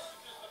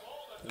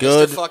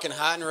 Good. Mr. fucking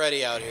hot and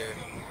ready out here.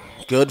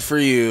 Good for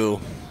you.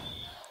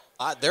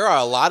 There are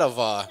a lot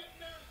of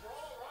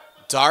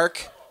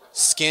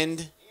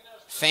dark-skinned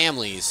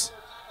families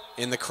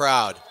in the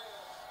crowd.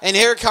 And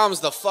here comes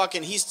the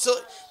fucking... He's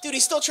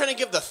still trying to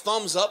give the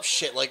thumbs up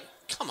shit. Like,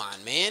 come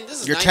on, man.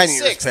 This is You're 96, 10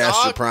 years past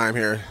dog. your prime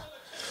here.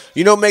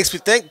 You know what makes me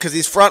think? Because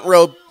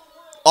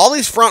all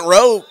these front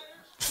row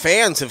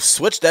fans have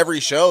switched every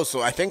show,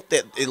 so I think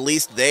that at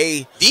least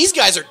These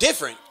guys are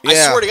different. I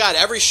Yeah. swear to God,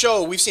 every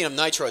show we've seen him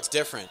Nitro, it's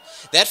different.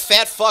 That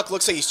fat fuck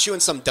looks like he's chewing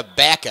some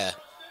tobacco,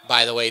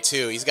 by the way,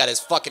 too. He's got his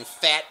fucking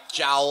fat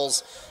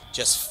jowls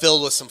just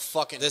filled with some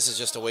fucking... This is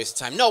just a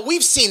waste of time. No,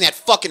 we've seen that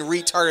fucking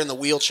retard in the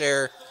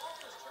wheelchair.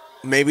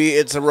 maybe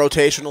it's a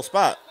rotational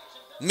spot.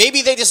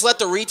 Maybe they just let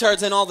the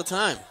retards in all the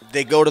time.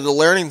 They go to the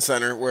learning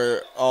center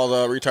where all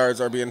the retards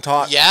are being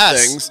taught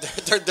Yes. things.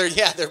 They're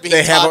being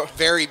They have taught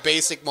very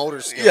basic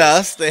motor skills.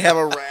 Yes, they have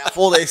a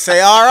raffle. They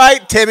say, all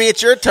right, Timmy,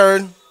 it's your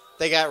turn.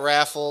 They got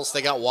raffles.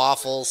 They got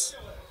waffles.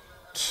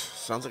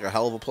 Sounds like a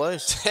hell of a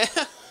place.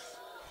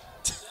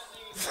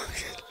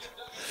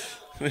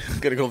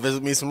 Gonna go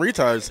visit me some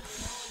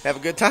retards. Have a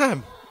good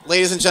time.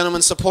 Ladies and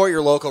gentlemen, support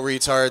your local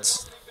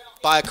retards.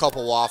 Buy a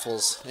couple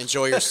waffles.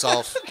 Enjoy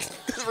yourself.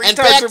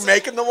 Retards are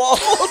making the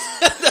waffles.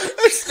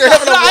 They're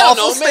having a I don't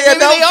know. waffle Maybe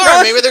stand they out are.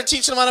 front. Maybe they're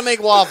teaching them how to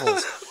make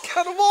waffles. What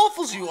kind of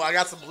waffles you want? I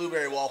got some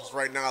blueberry waffles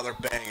right now. They're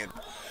banging.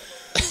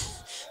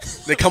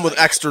 They come with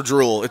extra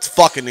drool. It's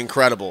fucking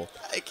incredible.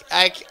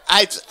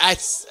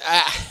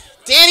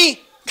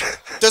 Danny,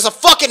 there's a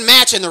fucking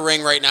match in the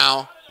ring right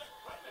now.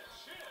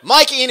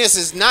 Mike Enos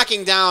is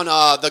knocking down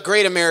the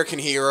great American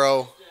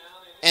hero.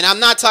 And I'm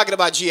not talking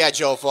about G.I.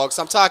 Joe, folks.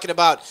 I'm talking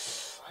about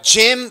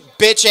Jim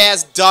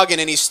bitch-ass Duggan,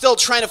 and he's still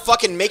trying to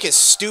fucking make his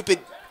stupid...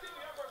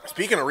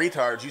 Speaking of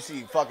retards, you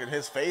see fucking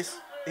his face?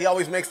 He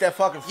always makes that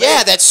fucking face.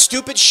 Yeah, that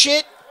stupid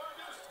shit.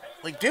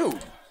 Like, dude.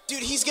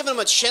 Dude, he's giving him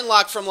a chin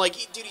lock from, like...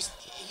 Dude, he's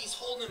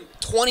holding him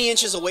 20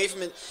 inches away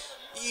from it.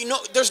 You know,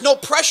 there's no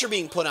pressure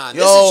being put on.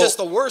 This is just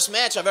the worst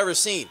match I've ever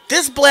seen.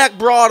 This black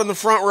broad in the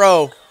front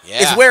row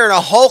is wearing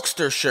a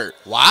Hulkster shirt.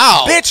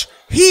 Wow. Bitch,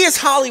 he is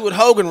Hollywood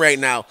Hogan right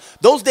now.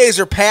 Those days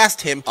are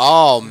past him.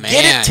 Oh, man.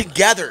 Get it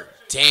together.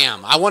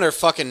 Damn. I wonder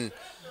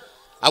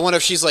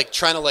if she's, like,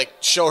 trying to, like,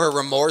 show her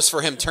remorse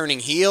for him turning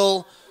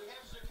heel.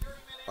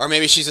 Or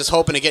maybe she's just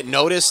hoping to get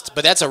noticed.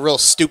 But that's a real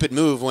stupid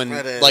move when,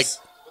 like,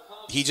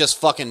 he just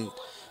fucking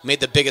made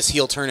the biggest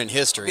heel turn in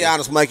history. To be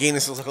honest, Mike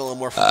Enos looks like a little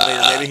more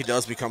familiar. Maybe he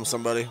does become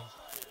somebody.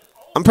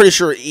 I'm pretty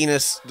sure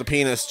Enos, the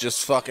penis,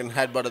 just fucking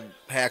headbutted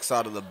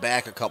Hacksaw to the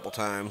back a couple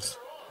times.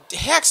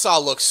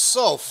 Hacksaw looks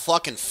so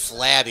fucking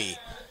flabby.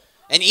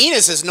 And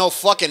Enos is no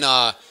fucking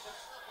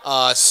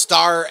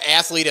star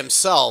athlete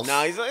himself.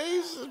 No,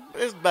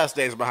 his best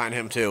days are behind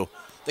him, too.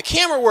 The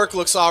camera work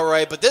looks all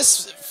right, but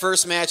this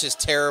first match is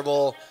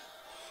terrible.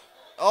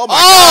 Oh, my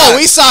God.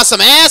 We saw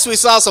some ass. We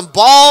saw some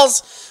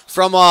balls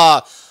from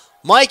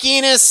Mike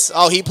Enos.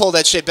 Oh, he pulled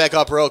that shit back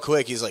up real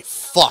quick. He's like,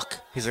 fuck.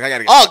 He's like, I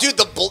gotta get... Oh, dude,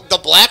 the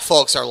black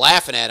folks are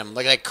laughing at him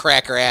like that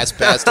cracker ass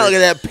bastard. Look at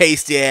that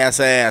pasty ass.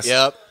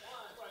 Yep.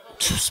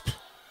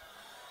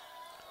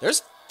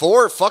 There's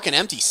 4 fucking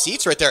empty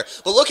seats right there.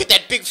 But look at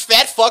that big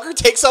fat fucker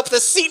takes up the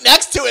seat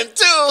next to him,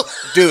 too.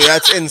 Dude,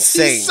 that's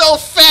insane. He's so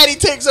fat he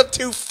takes up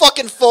 2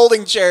 fucking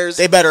folding chairs.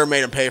 They better have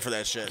made him pay for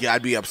that shit. Yeah,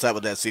 I'd be upset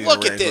with that seat.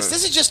 Look at this.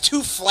 This is just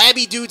 2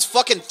 flabby dudes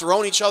fucking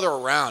throwing each other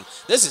around.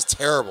 This is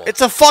terrible.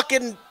 It's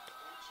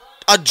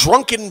a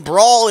drunken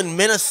brawl in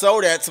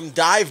Minnesota at some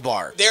dive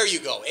bar. There you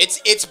go.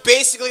 It's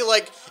basically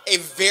like a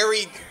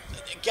very...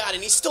 God,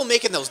 and he's still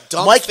making those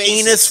dumb Mike faces.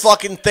 Enos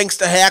fucking thinks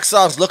the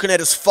Hacksaw's looking at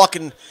his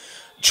fucking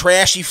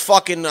trashy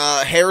fucking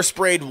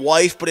hairsprayed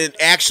wife, but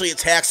actually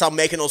it's Hacksaw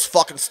making those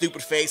fucking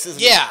stupid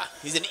faces. Yeah,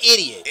 he's an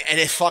idiot. And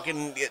it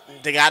fucking,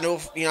 they got no,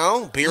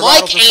 beer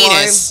Mike bottles are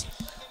flying. Enos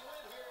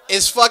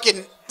is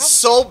fucking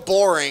so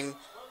boring.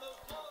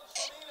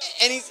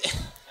 And he's...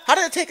 How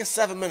did it take us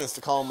 7 minutes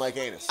to call him Mike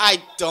Enos?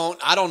 I don't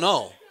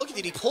know. Look,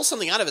 did he pull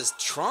something out of his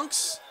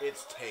trunks?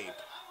 It's tape.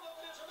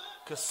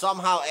 Because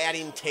somehow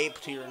adding tape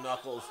to your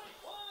knuckles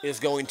is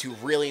going to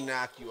really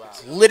knock you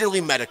out. Literally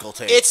medical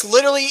tape. It's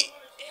literally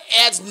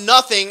adds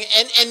nothing.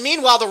 And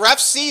meanwhile, the ref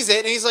sees it,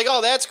 and he's like,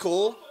 oh, that's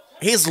cool.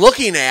 He's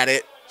looking at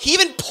it. He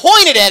even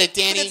pointed at it,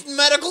 Danny. It's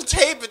medical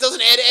tape. It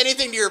doesn't add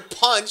anything to your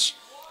punch.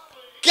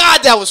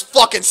 God, that was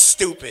fucking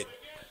stupid.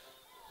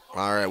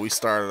 All right, we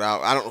started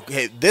out.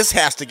 Hey, this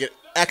has to get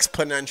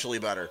exponentially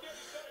better.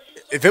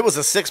 If it was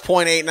a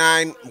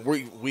 6.89,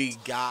 we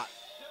got.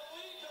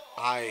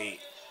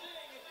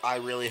 I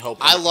really hope.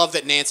 I love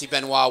that Nancy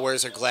Benoit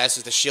wears her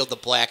glasses to shield the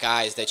black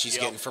eyes that she's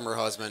getting from her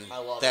husband. I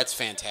love That's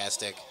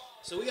fantastic.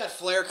 So we got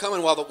Flair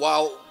coming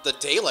while the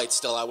daylight's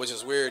still out, which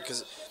is weird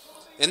because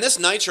in this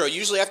Nitro,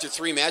 usually after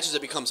 3 matches,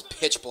 it becomes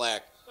pitch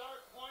black.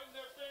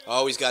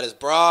 Oh, he's got his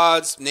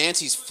broads.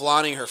 Nancy's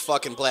flaunting her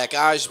fucking black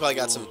eyes. She's probably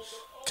got some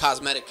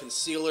cosmetic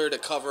concealer to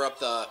cover up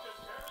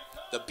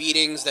the the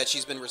beatings that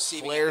she's been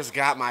receiving. Flair's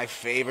got my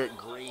favorite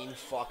green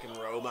fucking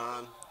robe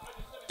on.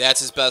 That's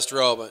his best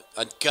robe.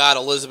 God,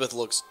 Elizabeth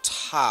looks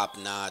top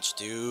notch,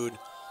 dude.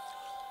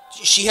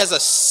 She has a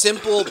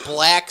simple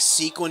black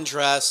sequin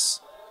dress,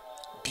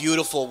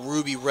 beautiful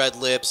ruby red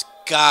lips.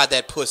 God,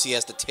 that pussy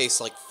has to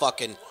taste like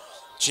fucking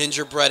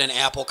gingerbread and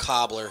apple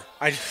cobbler.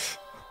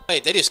 Hey,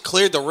 they just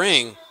cleared the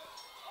ring.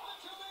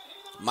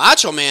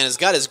 Macho Man has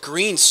got his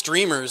green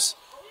streamers.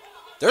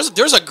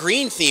 There's a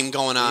green theme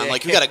going on. Yeah.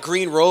 Like, you got a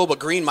green robe, a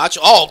green Macho.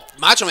 Oh,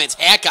 Macho Man's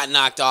hat got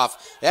knocked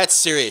off. That's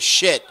serious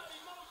shit.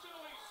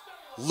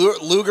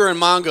 Luger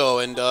and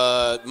Mongo and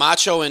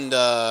Macho and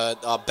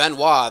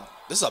Benoit.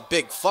 This is a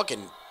big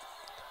fucking...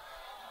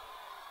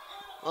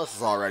 Well, this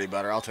is already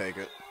better. I'll take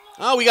it.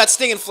 Oh, we got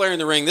Sting and Flair in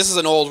the ring. This is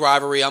an old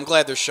rivalry. I'm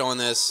glad they're showing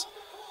this.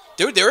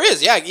 Dude, there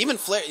is. Yeah, even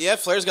Flair. Yeah,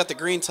 Flair's got the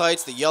green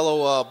tights, the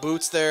yellow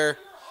boots there.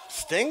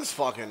 Sting's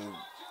fucking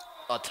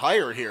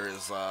attire here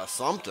is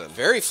something.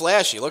 Very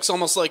flashy. Looks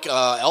almost like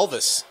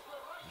Elvis.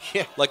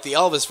 Yeah. Like the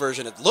Elvis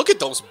version. Look at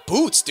those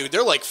boots, dude.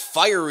 They're like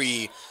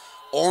fiery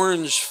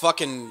orange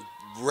fucking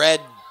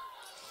red.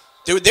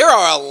 Dude, there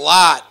are a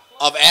lot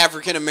of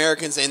African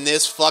Americans in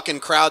this fucking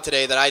crowd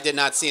today that I did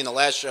not see in the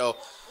last show.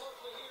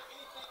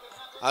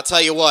 I'll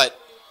tell you what,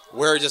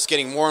 we're just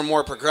getting more and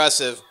more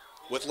progressive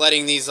with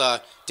letting these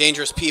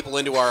dangerous people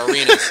into our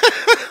arenas.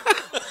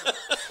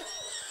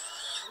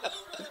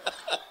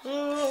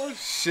 Oh,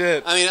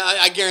 shit. I mean,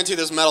 I guarantee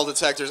there's metal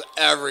detectors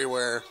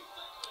everywhere.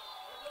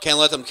 Can't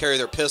let them carry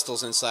their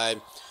pistols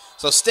inside.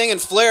 So Sting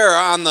and Flair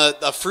are on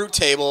the fruit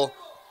table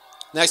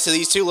next to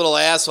these two little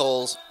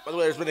assholes. By the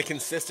way, there's been a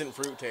consistent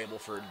fruit table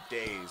for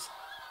days.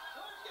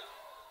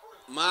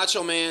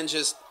 Macho Man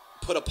just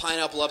put a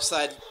pineapple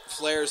upside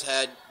Flair's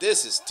head.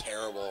 This is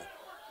terrible.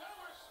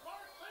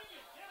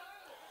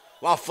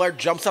 Wow, Flair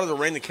jumps out of the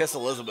ring to kiss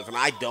Elizabeth, and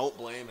I don't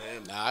blame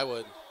him. Nah, I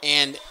would.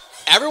 And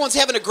everyone's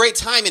having a great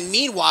time, and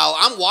meanwhile,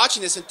 I'm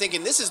watching this and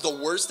thinking, this is the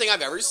worst thing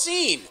I've ever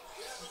seen.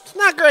 It's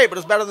not great, but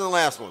it's better than the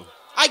last one.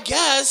 I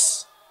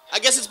guess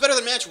it's better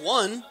than match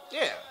 1.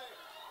 Yeah.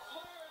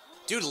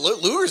 Dude,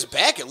 Luger's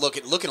back at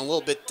looking a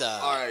little bit...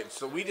 All right,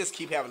 so we just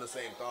keep having the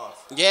same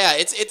thoughts. Yeah,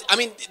 it's. I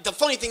mean, the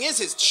funny thing is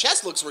his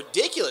chest looks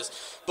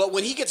ridiculous, but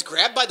when he gets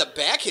grabbed by the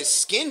back, his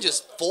skin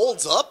just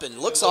folds up and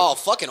looks all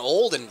fucking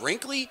old and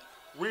wrinkly.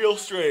 Real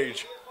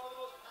strange.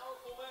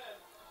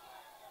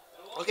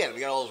 Look at him.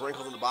 He got all those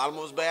wrinkles in the bottom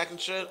of his back and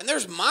shit. And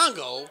there's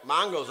Mongo.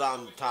 Mongo's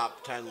on the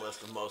top 10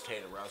 list of most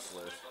hated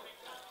wrestlers.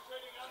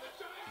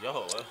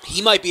 Yo.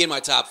 He might be in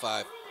my top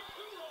 5.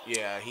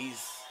 Yeah,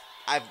 he's...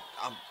 And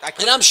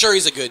I'm sure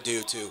he's a good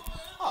dude, too.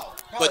 Oh,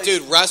 But,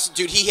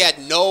 dude, he had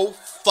no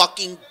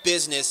fucking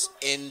business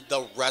in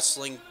the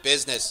wrestling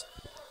business.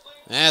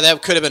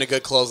 That could have been a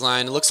good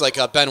clothesline. It looks like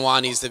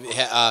Benoit needs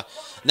to...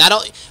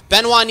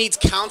 Benoit needs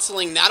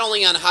counseling not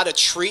only on how to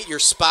treat your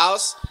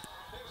spouse,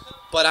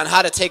 but on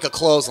how to take a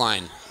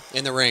clothesline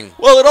in the ring.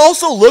 Well, it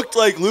also looked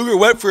like Luger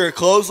went for a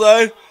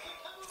clothesline.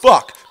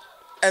 Fuck.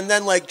 And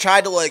then,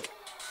 tried to,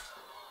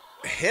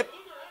 hit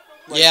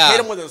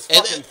him with his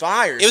fucking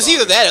thigh or It was something.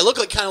 either that. It looked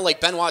kind of like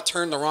Benoit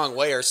turned the wrong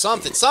way or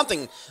something.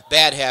 Something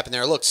bad happened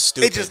there. It looked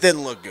stupid. It just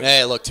didn't look good.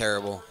 Yeah, it looked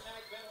terrible.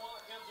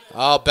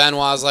 Oh,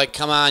 Benoit's like,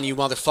 come on, you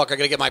motherfucker. I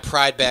got to get my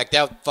pride back.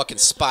 That fucking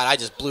spot, I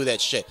just blew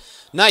that shit.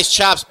 Nice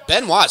chops.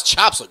 Benoit's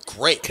chops look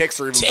great. Kicks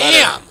are even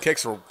Damn. better.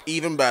 Kicks are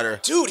even better.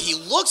 Dude, he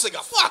looks like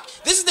a fuck.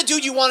 This is the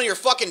dude you want on your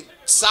fucking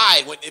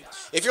side.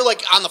 If you're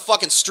on the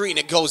fucking street and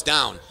it goes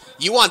down.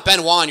 You want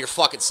Benoit on your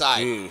fucking side.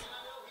 Dude.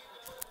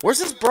 Where's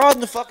this broad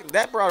in the fucking...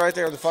 That broad right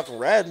there in the fucking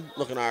red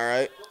looking all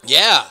right.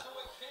 Yeah.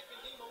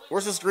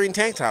 Where's this green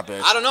tank top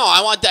bitch? I don't know.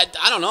 I want that.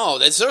 I don't know.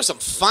 There's some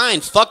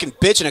fine fucking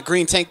bitch in a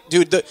green tank.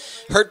 Dude,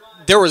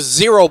 there was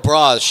 0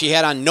 bras. She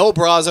had on no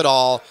bras at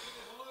all.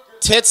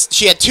 Tits.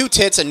 She had 2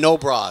 tits and no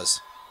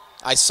bras.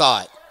 I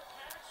saw it.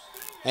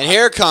 And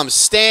here comes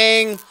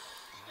Sting.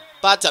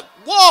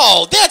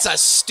 Whoa, that's a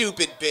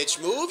stupid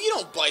bitch move. You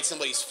don't bite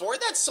somebody's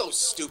forehead. That's so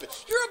stupid.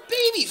 You're a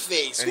baby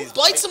face. Who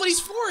bites somebody's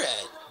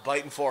forehead?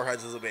 Biting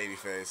foreheads is a baby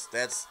face.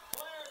 That's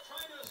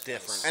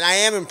different. And I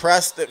am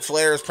impressed that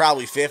Flair is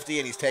probably 50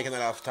 and he's taking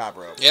that off the top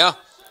rope. Yeah.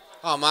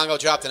 Oh, Mongo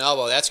dropped an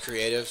elbow. That's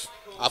creative.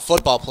 A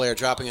football player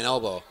dropping an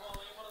elbow.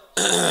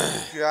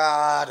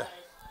 God.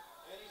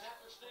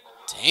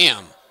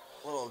 Damn.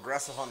 A little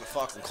aggressive on the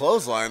fucking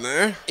clothesline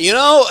there. You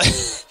know,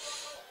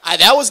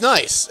 that was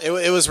nice. It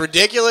was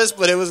ridiculous,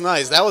 but it was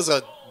nice. That was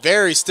a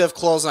very stiff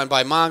clothesline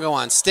by Mongo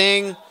on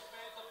Sting.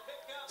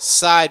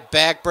 Side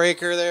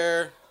backbreaker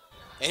there.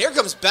 And here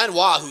comes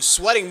Benoit, who's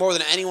sweating more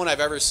than anyone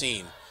I've ever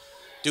seen.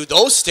 Dude,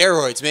 those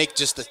steroids make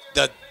just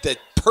the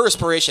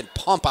perspiration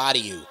pump out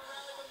of you.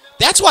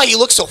 That's why he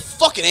looks so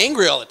fucking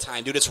angry all the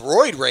time, dude. It's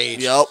roid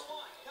rage. Yep.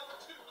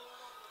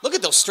 Look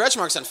at those stretch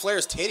marks on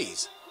Flair's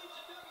titties.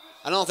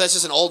 I don't know if that's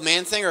just an old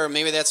man thing or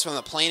maybe that's from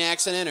the plane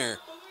accident or...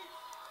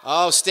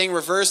 Oh, Sting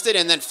reversed it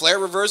and then Flair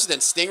reversed it,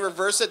 then Sting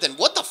reversed it, then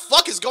what the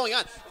fuck is going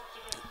on?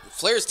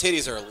 Flair's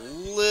titties are a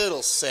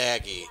little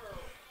saggy.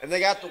 And they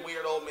got the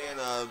weird old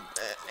man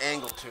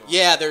angle to them.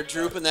 Yeah, they're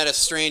drooping at a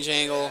strange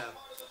angle.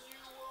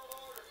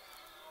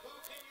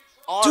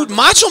 Dude,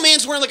 Macho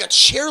Man's wearing like a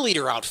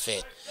cheerleader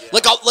outfit. Yeah.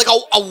 Like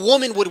a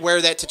woman would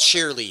wear that to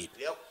cheerlead.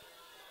 Yep.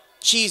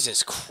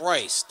 Jesus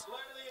Christ.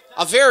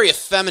 A very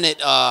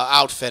effeminate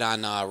outfit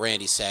on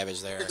Randy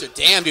Savage there.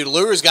 Damn, dude,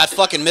 Luger's got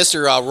fucking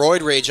Mr.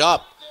 Roid Rage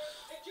up.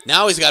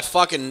 Now he's got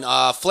fucking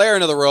Flair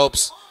into the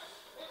ropes.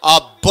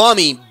 A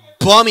bummy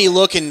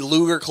looking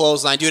Luger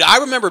clothesline. Dude, I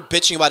remember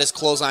bitching about his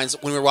clotheslines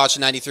when we were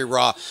watching 93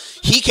 Raw.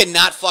 He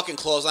cannot fucking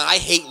clothesline. I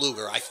hate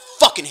Luger. I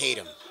fucking hate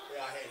him.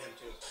 Yeah, I hate him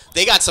too.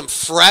 They got some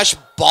fresh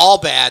ball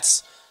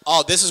bats.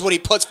 Oh, this is what he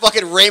puts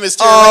fucking Rey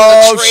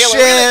Mysterio in the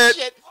trailer.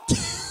 Shit.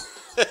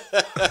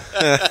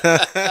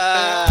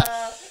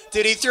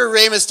 Dude, he threw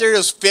Rey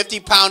Mysterio's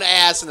 50-pound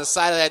ass in the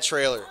side of that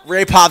trailer.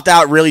 Ray popped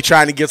out really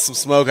trying to get some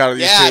smoke out of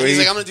these two. Yeah, he's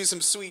like, I'm going to do some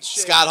sweet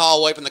shit. Scott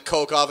Hall wiping the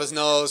coke off his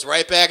nose,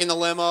 right back in the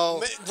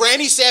limo.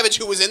 Randy Savage,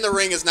 who was in the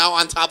ring, is now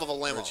on top of a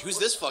limo. Who's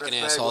this fucking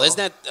asshole? Bagwell. Isn't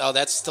that... Oh,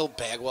 that's still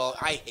Bagwell.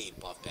 I hate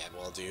Buff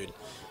Bagwell, dude.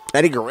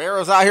 Eddie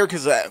Guerrero's out here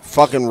because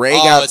fucking Ray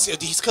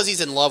He's because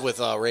he's in love with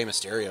Rey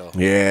Mysterio.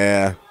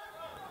 Yeah.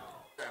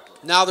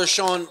 Now they're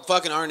showing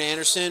fucking Arn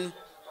Anderson.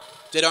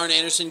 Did Arn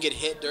Anderson get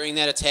hit during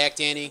that attack,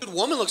 Danny? Dude,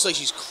 woman looks like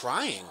she's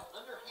crying.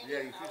 Yeah,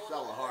 you keep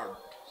selling hard.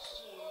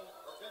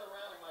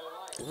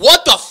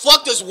 What the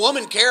fuck does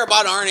woman care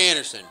about Arn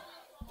Anderson?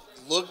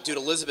 Look, dude,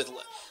 Elizabeth,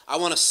 I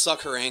want to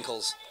suck her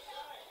ankles.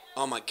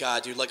 Oh my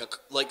god, dude, like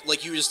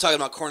you were just talking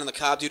about corn on the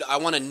cob, dude. I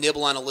want to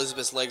nibble on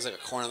Elizabeth's legs like a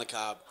corn on the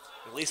cob.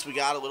 At least we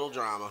got a little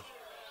drama.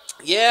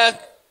 Yeah,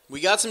 we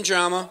got some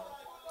drama.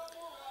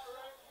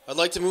 I'd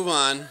like to move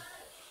on.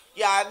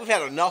 Yeah, we've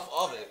had enough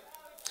of it.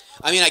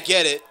 I mean, I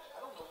get it.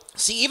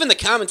 See, even the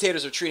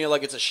commentators are treating it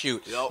like it's a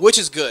shoot, Yep. which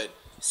is good.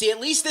 See, at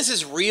least this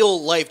is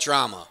real life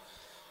drama.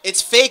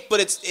 It's fake,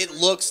 but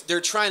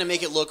they're trying to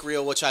make it look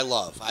real, which I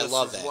love. I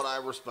love that. This is what I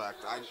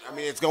respect. I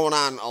mean, it's going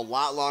on a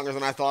lot longer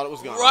than I thought it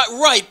was going.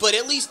 Right, but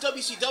at least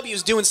WCW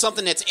is doing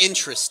something that's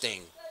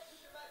interesting.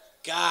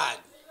 God,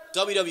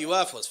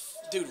 WWF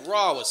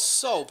Raw was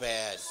so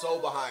bad. So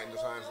behind the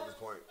times at this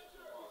point.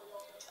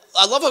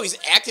 I love how he's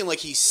acting like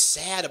he's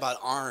sad about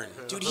Arn.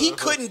 Dude, he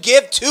couldn't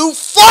give two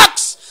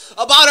fucks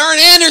about Arn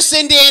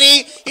Anderson,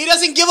 Danny. He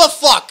doesn't give a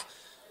fuck.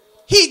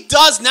 He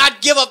does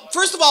not give a...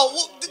 First of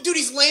all, dude,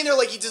 he's laying there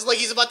like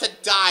he's about to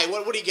die.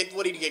 What did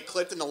he get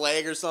clipped in the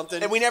leg or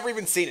something? And we never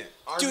even seen it.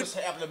 Arn Dude, just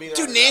happened to be there.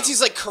 Dude,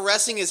 Nancy's like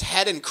caressing his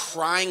head and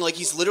crying like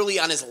he's literally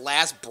on his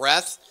last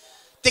breath.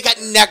 They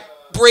got neck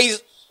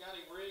braces.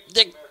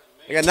 They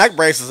got neck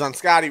braces on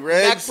Scotty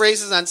Riggs. Neck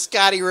braces on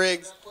Scotty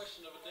Riggs.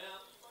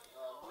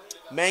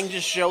 Meng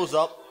just shows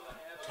up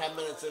 10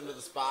 minutes into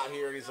the spot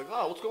here, and he's like,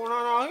 oh, what's going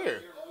on out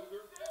here?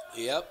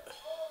 Yep.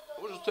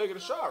 We're just taking a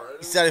shot, right?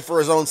 He said it for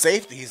his own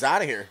safety. He's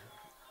out of here.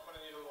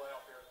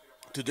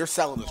 Dude, they're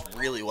selling this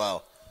really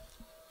well.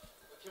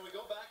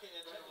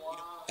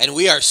 And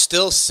we are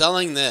still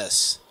selling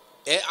this.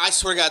 I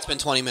swear to God, it's been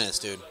 20 minutes,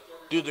 dude.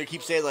 Dude, they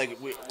keep saying, like,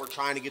 we're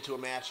trying to get to a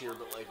match here,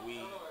 but, like,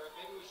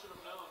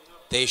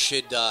 They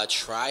should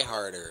try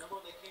harder.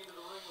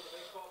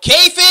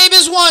 Kayfabe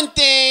is one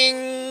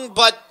thing,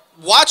 but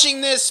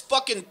watching this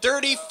fucking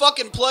 30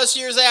 fucking plus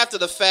years after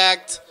the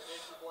fact,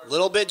 a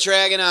little bit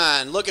dragging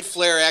on. Look at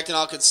Flair acting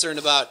all concerned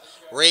about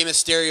Rey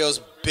Mysterio's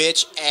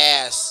bitch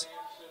ass.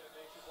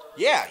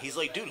 Yeah, he's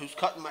like, dude, who's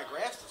cutting my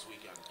grass this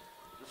weekend?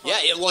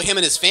 Yeah, well, him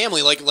and his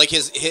family, like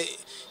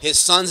his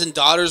sons and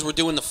daughters were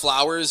doing the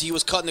flowers. He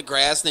was cutting the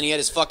grass, and then he had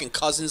his fucking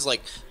cousins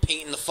like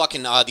painting the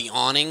fucking the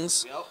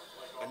awnings. Yep.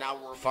 And now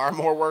we're far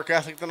more work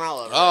ethic than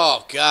I'll ever.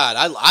 Oh God,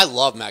 I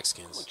love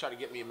Mexicans. I'm gonna try to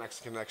get me a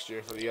Mexican next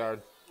year for the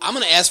yard. I'm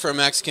gonna ask for a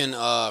Mexican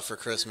for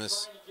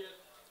Christmas.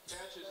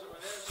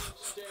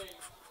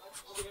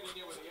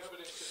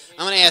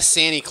 I'm gonna ask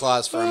Santa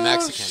Claus for a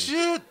Mexican.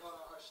 Shit.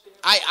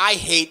 I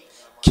hate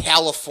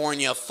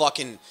California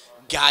fucking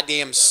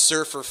goddamn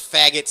surfer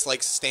faggots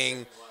like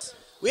Sting.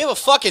 We have a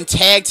fucking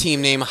tag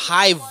team named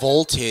High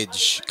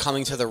Voltage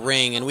coming to the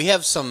ring, and we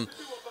have some...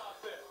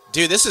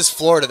 Dude, this is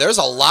Florida. There's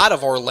a lot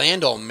of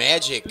Orlando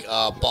Magic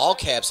ball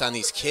caps on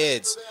these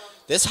kids.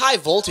 This High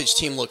Voltage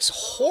team looks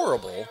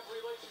horrible.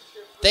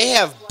 They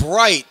have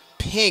bright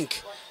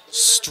pink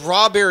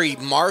strawberry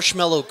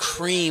marshmallow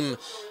cream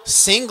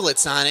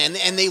singlets on,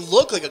 and they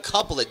look like a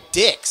couple of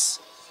dicks.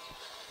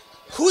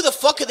 Who the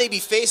fuck could they be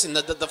facing?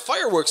 The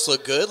fireworks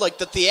look good. Like,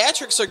 the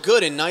theatrics are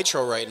good in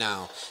Nitro right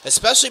now.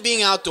 Especially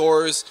being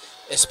outdoors.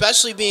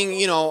 Especially being,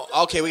 you know,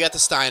 okay, we got the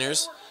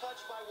Steiners.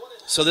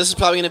 So this is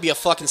probably going to be a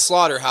fucking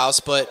slaughterhouse,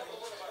 but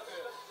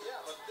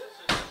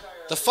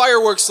the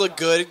fireworks look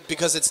good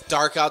because it's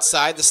dark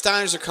outside. The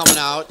Steiners are coming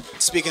out.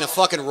 Speaking of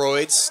fucking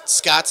roids,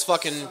 Scott's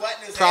fucking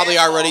probably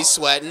already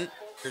sweating.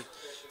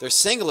 Their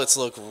singlets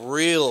look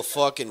real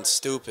fucking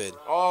stupid.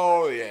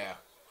 Oh, yeah.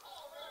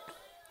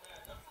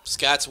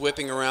 Scott's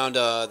whipping around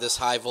this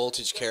High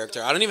Voltage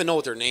character. I don't even know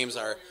what their names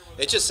are.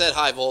 It just said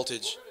High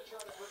Voltage.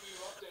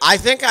 I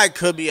think I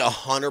could be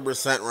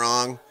 100%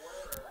 wrong.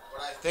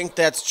 But I think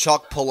that's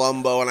Chuck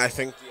Palumbo, and I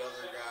think the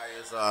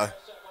other guy is...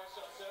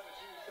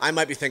 I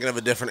might be thinking of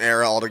a different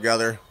era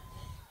altogether.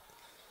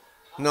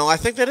 No, I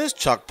think that is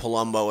Chuck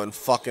Palumbo and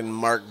fucking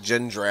Mark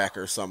Jindrak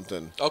or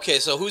something. Okay,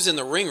 so who's in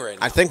the ring right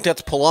now? I think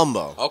that's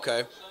Palumbo.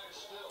 Okay.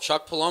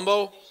 Chuck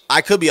Palumbo?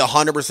 I could be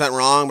 100%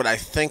 wrong, but I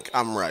think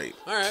I'm right.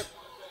 All right.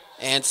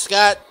 And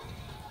Scott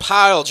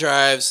Pile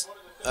drives,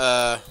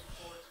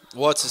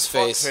 what's his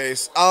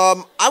face? I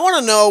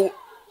want to know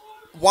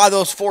why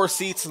those 4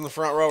 seats in the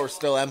front row are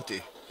still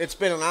empty. It's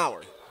been an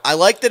hour. I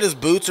like that his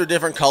boots are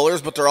different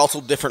colors, but they're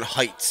also different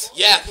heights.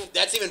 Yeah,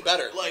 that's even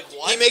better. Like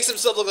what? He makes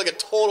himself look like a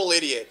total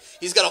idiot.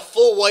 He's got a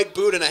full white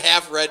boot and a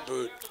half red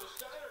boot.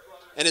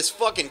 And his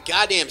fucking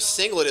goddamn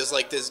singlet is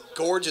like this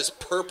gorgeous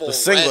purple, The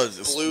singlet red,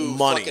 is blue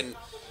money. fucking...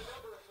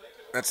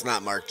 That's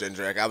not Mark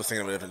Jindrak. I was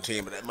thinking of a different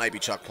team, but it might be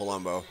Chuck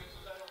Palumbo.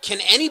 Can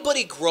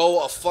anybody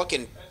grow a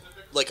fucking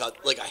like a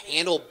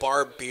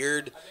handlebar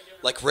beard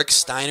like Rick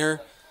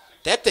Steiner?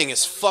 That thing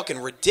is fucking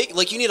ridiculous.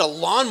 Like you need a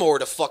lawnmower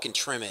to fucking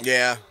trim it.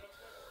 Yeah.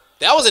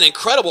 That was an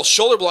incredible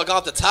shoulder block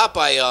off the top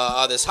by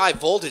this high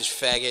voltage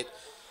faggot.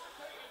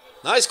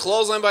 Nice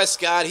clothesline by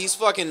Scott. He's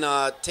fucking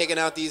taking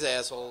out these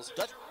assholes.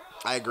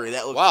 I agree.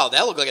 That looked, Wow,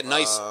 that looked like a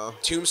nice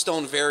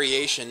tombstone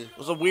variation. It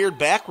was a weird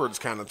backwards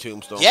kind of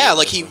tombstone. Yeah,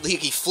 like he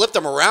flipped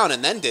them around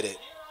and then did it.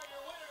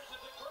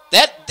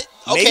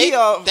 Okay, Maybe,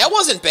 that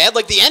wasn't bad.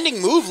 Like the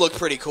ending move looked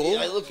pretty cool.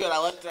 Yeah, it looked good. I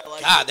liked that.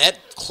 God, that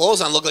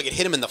clothesline looked like it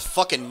hit him in the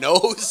fucking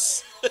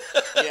nose.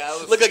 Yeah,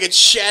 it was, Looked like it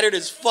shattered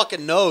his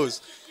fucking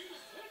nose.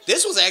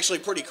 This was actually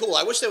pretty cool.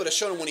 I wish they would have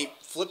shown him when he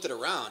flipped it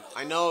around.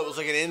 I know, it was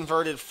like an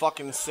inverted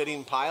fucking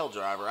sitting pile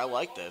driver. I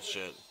like that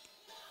shit.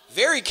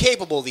 Very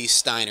capable, these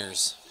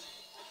Steiners.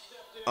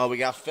 Oh, we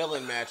got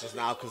fill-in matches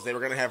now because they were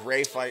going to have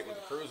Ray fight with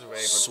the Cruiserweight. but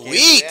can't do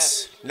Sweet.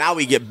 that. Now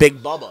we get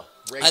Big Bubba.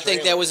 Ray I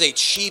think that Traylor. was a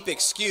cheap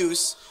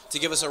excuse to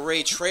give us a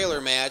Ray Trailer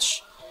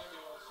match.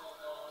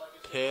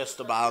 Pissed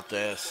about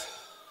this.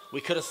 We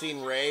could have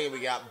seen Ray and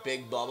we got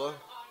Big Bubba.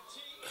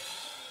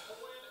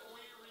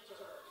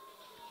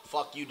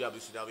 Fuck you,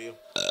 WCW.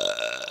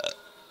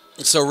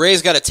 So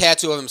Ray's got a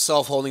tattoo of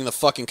himself holding the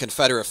fucking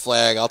Confederate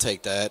flag. I'll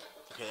take that.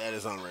 Okay, that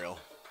is unreal.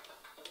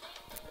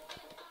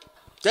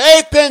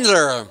 Dave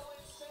Pinzer.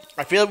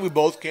 I feel like we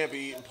both can't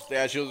be eating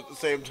pistachios at the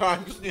same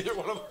time because neither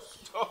one of us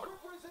talk.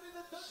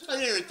 I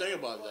didn't even think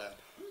about that.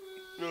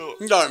 No.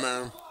 Sorry,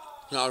 man.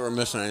 Not we're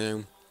missing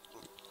anything.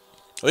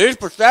 These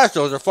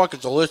pistachios are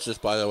fucking delicious,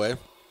 by the way.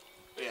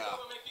 Yeah.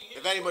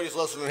 If anybody's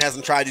listening and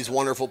hasn't tried these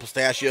wonderful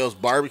pistachios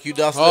barbecue,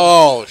 Dustin,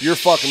 Oh, you're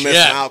fucking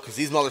missing shit. out because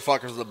these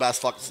motherfuckers are the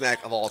best fucking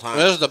snack of all time.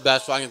 This is the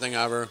best fucking thing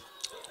ever.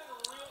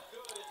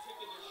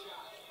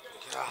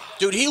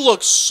 Dude, he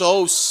looks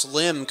so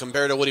slim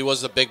compared to what he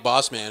was the Big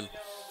Boss Man.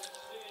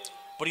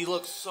 But he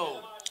looks so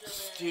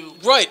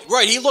stupid. Right.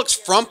 He looks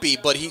frumpy,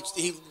 but he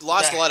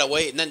lost a lot of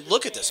weight. And then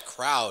look at this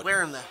crowd.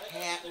 Wearing the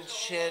hat and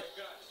shit.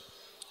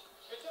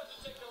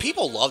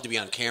 People love to be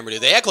on camera,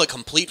 dude. They act like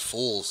complete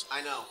fools.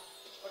 I know.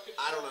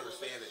 I don't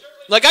understand it.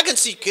 Like, I can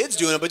see kids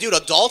doing it, but, dude,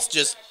 adults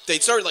they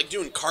started, like,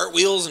 doing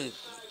cartwheels and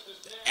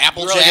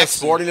apple You're like at a jacks.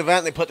 sporting event,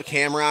 and they put the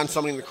camera on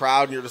somebody in the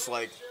crowd, and you're just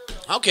like...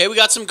 Okay, we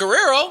got some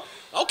Guerrero.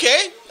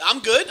 Okay, I'm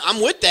good.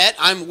 I'm with that.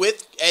 I'm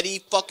with Eddie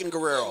fucking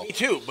Guerrero. Me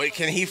too, but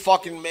can he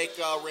fucking make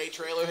Ray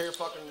Trailer here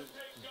fucking...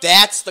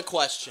 That's the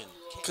question.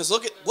 Because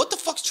look at, what the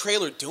fuck's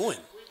Trailer doing?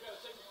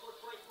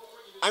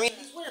 I mean,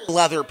 he's wearing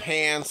leather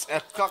pants,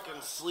 a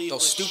fucking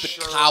sleeveless Those stupid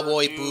shirt,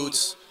 cowboy dude.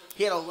 boots.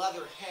 He had a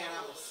leather hat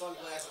on with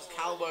sunglasses,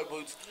 cowboy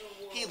boots.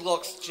 He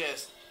looks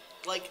just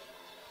like...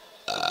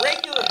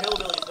 regular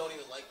hillbillies don't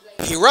even like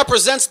that. He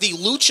represents the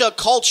lucha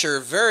culture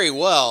very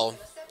well.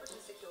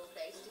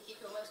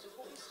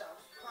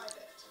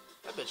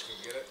 That bitch can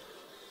get it.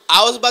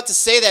 I was about to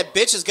say that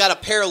bitch has got a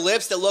pair of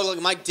lips that look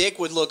like my dick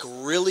would look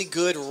really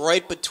good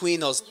right between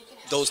those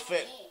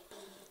Fit.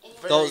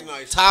 Very those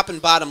nice. top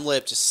and bottom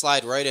lip. Just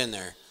slide right in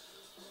there.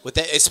 With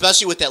that,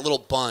 especially with that little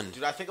bun.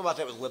 Dude, I think about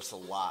that with lips a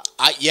lot.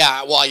 I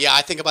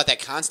think about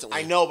that constantly.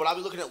 I know, but I'll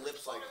be looking at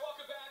lips like...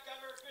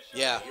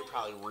 Yeah. You're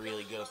probably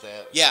really good at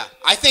that. Yeah,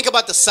 I think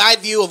about the side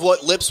view of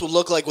what lips would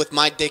look like with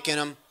my dick in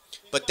them.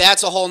 But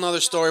that's a whole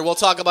nother story. We'll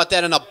talk about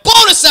that in a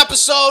bonus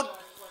episode.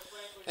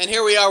 And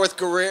here we are with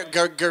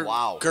Richard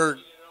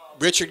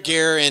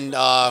Gere and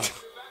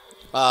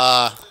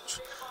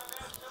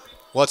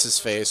what's his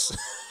face?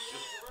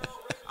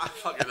 I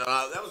fucking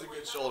know. That was a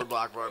good shoulder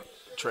block for a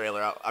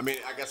trailer. I mean,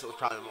 I guess it was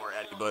probably more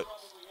Eddie, but...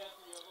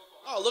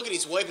 Oh, look at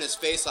he's wiping his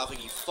face off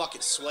like you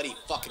fucking sweaty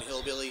fucking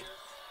hillbilly.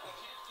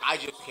 I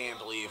just can't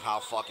believe how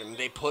fucking...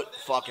 They put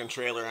fucking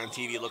Trailer on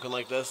TV looking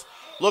like this.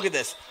 Look at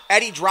this.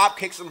 Eddie drop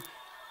kicks him.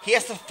 He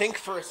has to think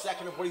for a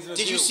second of what he's going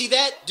to do. Did you see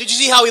that? Did you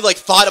see how he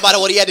thought about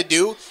what he had to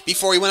do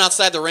before he went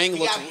outside the ring?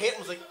 He got hit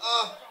and was like,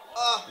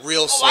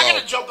 real oh, slow. I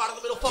got to jump out of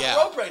the middle fucking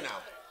rope right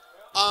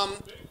now.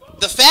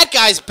 The fat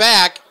guy's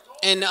back,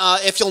 and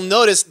if you'll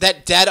notice,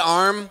 that dead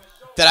arm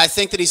that I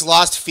think that he's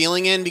lost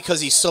feeling in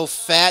because he's so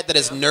fat that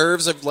his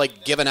nerves have,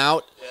 given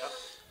out. Yeah.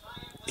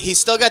 He's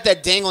still got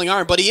that dangling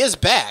arm, but he is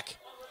back.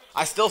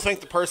 I still think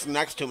the person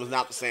next to him is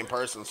not the same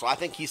person, so I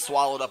think he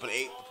swallowed up and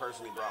ate the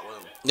person he brought with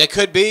him. That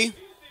could be.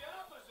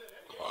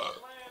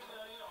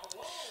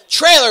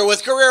 Trailer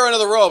with Guerrero into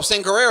the ropes,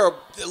 and Guerrero,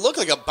 it looked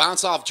like a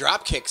bounce-off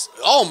drop kicks.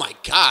 Oh, my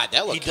God.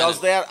 That looked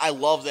that. I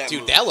love that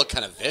Dude, move. that looked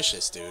kind of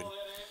vicious, dude.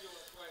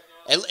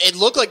 It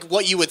looked like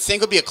what you would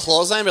think would be a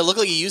clothesline, but it looked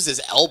like he used his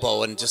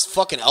elbow and just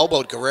fucking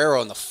elbowed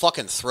Guerrero in the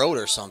fucking throat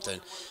or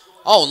something.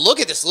 Oh, and look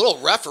at this little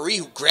referee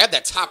who grabbed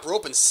that top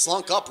rope and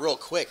slunk up real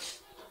quick.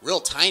 Real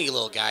tiny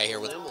little guy here.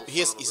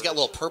 He's got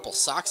little purple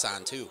socks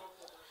on, too.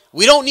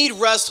 We don't need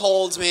rest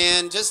holds,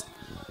 man.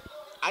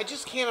 I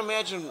just can't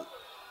imagine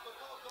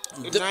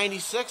in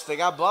 96 they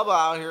got Bubba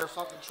out here,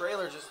 fucking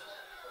trailer,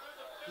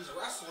 he's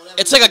wrestling.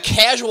 It's like a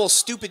casual,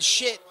 stupid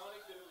shit.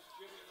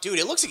 Dude,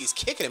 it looks like he's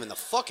kicking him in the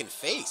fucking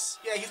face.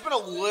 Yeah, he's been a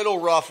little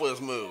rough with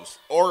his moves.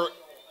 Or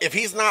if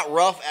he's not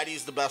rough,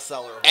 Eddie's the best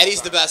seller.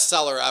 Eddie's the best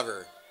seller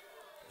ever.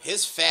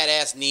 His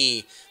fat-ass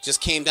knee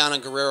just came down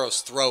on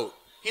Guerrero's throat.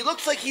 He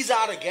looks like he's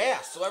out of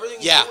gas, so everything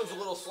he's doing is a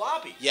little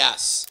sloppy.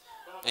 Yes.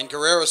 And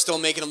Guerrero's still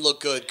making him look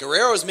good.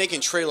 Guerrero's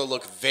making Trailer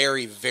look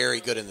very, very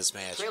good in this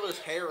match. Trailer's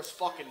hair is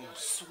fucking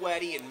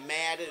sweaty and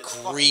matted.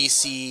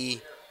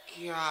 Greasy.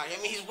 God,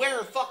 I mean, he's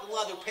wearing fucking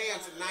leather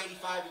pants in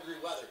 95-degree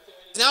weather.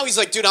 Now he's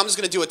like, dude, I'm just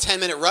going to do a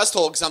 10-minute rest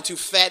hold because I'm too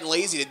fat and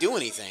lazy to do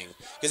anything.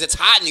 Because it's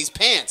hot in these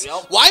pants.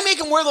 Yep. Why make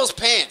him wear those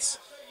pants?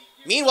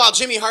 Meanwhile,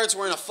 Jimmy Hart's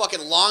wearing a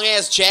fucking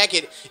long-ass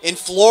jacket in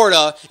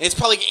Florida, and it's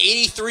probably like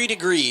 83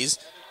 degrees.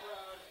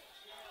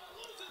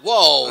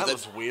 Whoa. That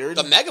was weird.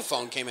 The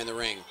megaphone came in the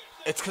ring.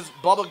 It's because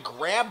Bubba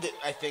grabbed it,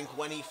 I think,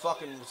 when he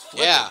fucking was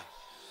flipping. Yeah.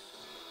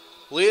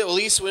 Well, at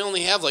least we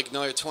only have like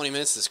another 20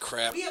 minutes of this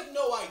crap. We have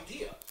no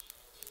idea.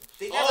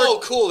 Oh,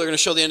 cool. They're going to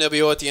show the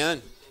NWO at the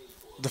end.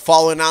 The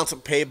following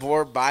announcement paid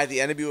for by the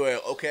NWO.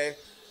 Okay.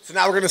 So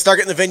now we're going to start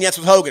getting the vignettes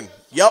with Hogan.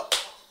 Yup.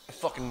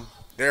 Fucking,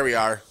 there we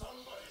are.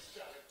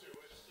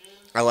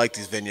 I like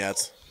these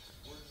vignettes.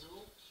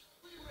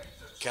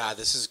 God,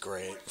 this is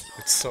great.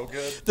 It's so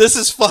good. This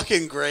is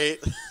fucking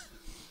great.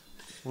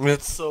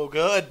 It's so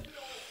good.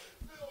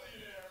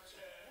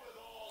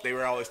 They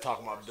were always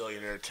talking about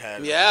Billionaire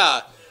Ted.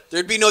 Yeah.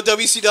 There'd be no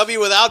WCW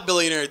without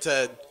Billionaire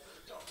Ted.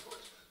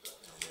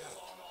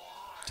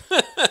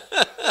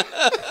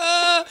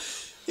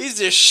 He's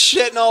just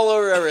shitting all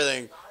over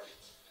everything.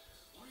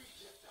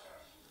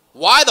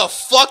 Why the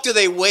fuck do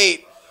they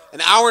wait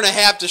an hour and a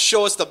half to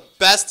show us the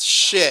best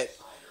shit?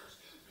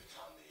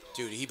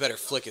 Dude, he better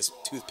flick his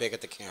toothpick at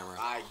the camera.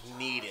 I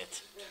need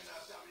it.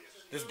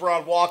 This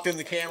broad walked in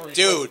the camera.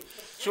 Dude.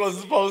 She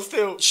wasn't supposed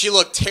to. She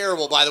looked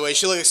terrible, by the way.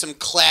 She looked like some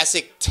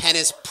classic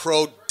tennis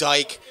pro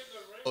dyke.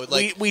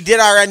 Like, we did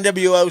our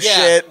NWO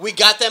shit. We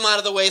got them out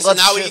of the way, so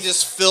now we can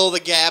just fill the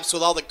gaps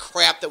with all the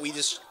crap that we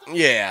just...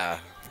 Yeah.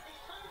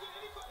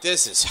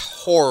 This is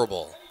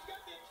horrible.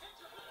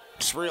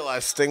 Just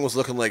realized Sting was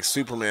looking like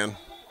Superman.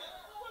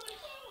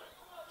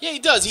 Yeah, he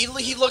does.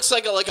 He looks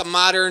like a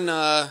modern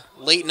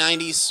late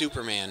 90s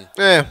Superman.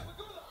 Yeah.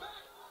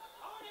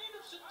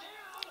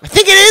 I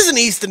think it is an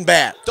Easton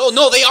bat. Oh,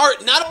 no, they are.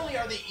 Not only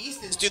are they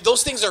Eastons, dude,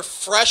 those things are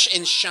fresh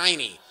and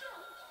shiny.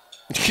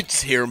 You can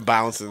just hear him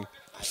bouncing.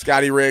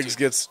 Scotty Riggs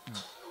gets...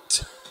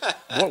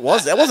 What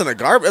was that? It wasn't a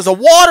garbage. It was a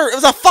water. It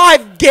was a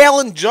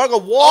 5-gallon jug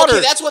of water.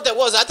 Okay, that's what that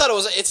was. I thought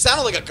it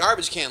sounded like a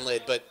garbage can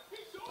lid, but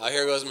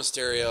here goes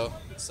Mysterio.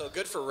 So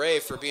good for Ray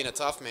for being a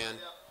tough man.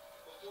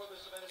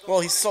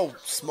 Well, he's so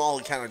small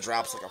he kind of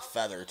drops like a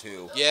feather,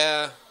 too.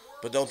 Yeah.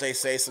 But don't they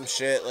say some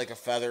shit like a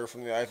feather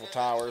from the Eiffel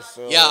Tower?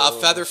 So... Yeah, a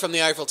feather from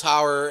the Eiffel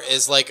Tower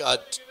is like a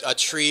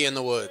tree in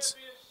the woods,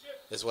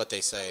 is what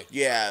they say.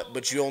 Yeah,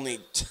 but you only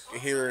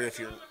hear it if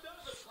you're...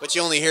 But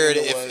you only hear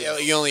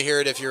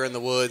it if you're in the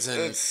woods,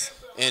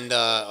 and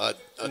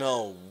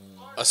no,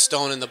 a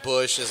stone in the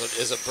bush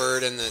is a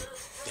bird in the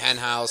hen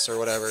house or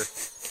whatever.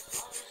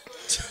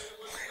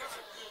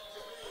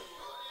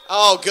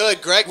 Oh,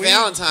 good, Greg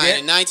Valentine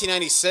in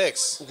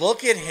 1996.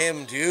 Look at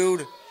him,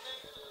 dude.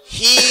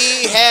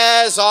 He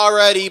has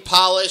already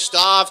polished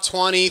off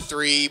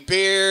 23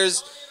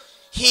 beers.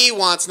 He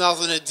wants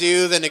nothing to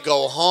do than to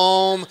go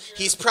home.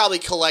 He's probably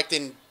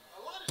collecting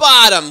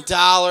bottom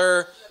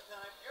dollar.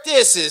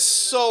 This is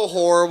so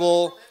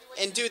horrible.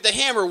 And, dude, the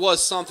Hammer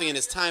was something in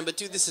his time, but,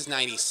 dude, this is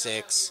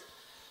 96.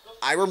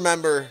 I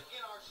remember.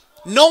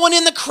 No one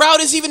in the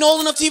crowd is even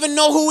old enough to even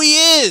know who he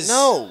is.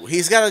 No,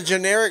 he's got a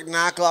generic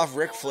knockoff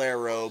Ric Flair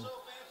robe.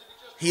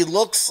 He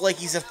looks like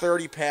he's a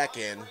 30-pack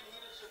in.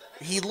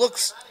 He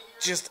looks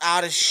just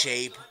out of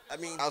shape. I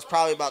mean, I was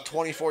probably about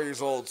 24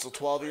 years old, so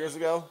 12 years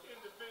ago.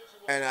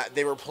 And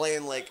they were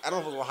playing, like, I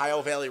don't know if it was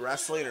Ohio Valley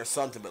Wrestling or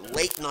something, but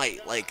late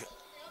night, like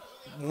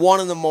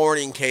 1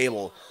 a.m.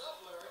 cable.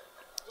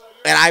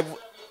 And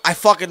I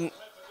fucking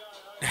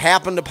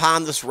happened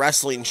upon this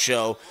wrestling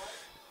show,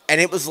 and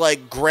it was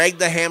like Greg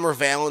the Hammer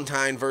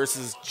Valentine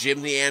versus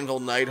Jim the Anvil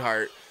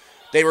Neidhart.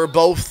 They were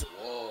both,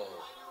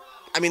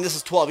 I mean, this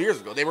is 12 years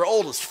ago. They were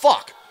old as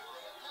fuck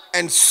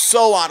and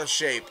so out of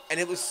shape, and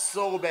it was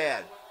so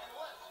bad.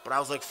 But I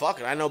was like, fuck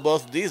it, I know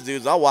both of these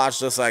dudes. I'll watch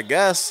this, I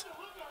guess.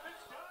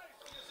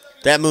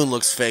 That moon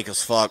looks fake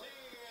as fuck.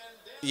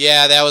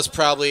 Yeah, that was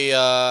probably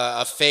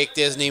a fake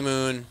Disney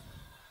moon.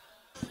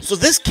 So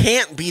this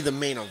can't be the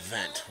main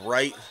event,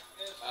 right?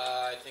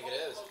 I think it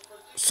is.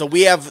 So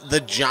we have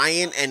the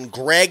Giant and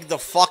Greg the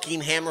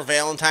fucking Hammer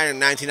Valentine in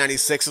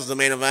 1996 as the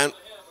main event.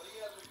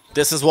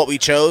 This is what we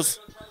chose.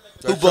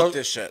 Who booked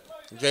this shit?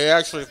 They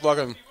actually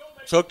fucking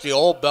took the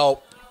old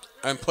belt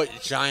and put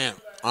Giant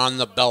on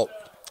the belt.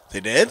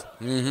 They did?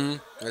 Mm-hmm.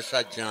 They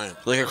said Giant.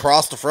 Like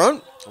across the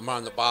front? I'm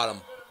on the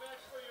bottom.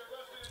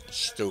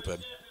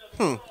 Stupid.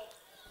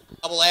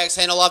 Double axe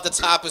handle off the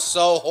top is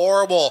so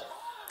horrible.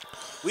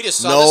 We just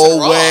saw this in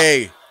No Raw.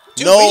 way.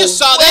 Dude, no we just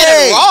saw way.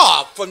 that in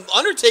Raw. When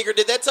Undertaker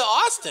did that to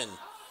Austin.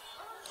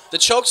 The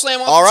choke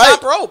slam off All the right.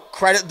 top rope.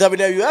 Credit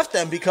WWF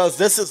then because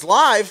this is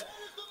live.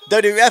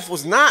 WWF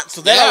was not, so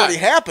that Yeah. already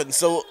happened.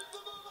 So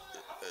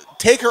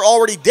Taker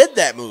already did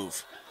that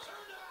move.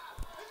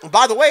 And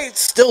by the way, it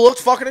still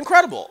looked fucking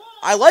incredible.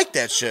 I like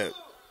that shit.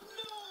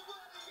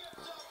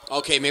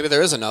 Okay, maybe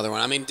there is another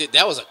one. I mean, dude,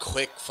 that was a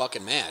quick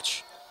fucking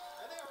match.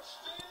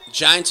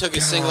 Giant took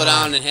his singlet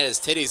down and had his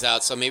titties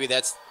out, so maybe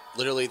that's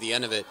literally the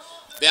end of it.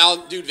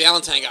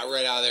 Valentine got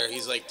right out of there.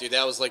 He's like, dude,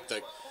 that was like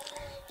the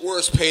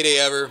worst payday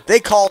ever. They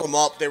called him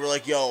up. They were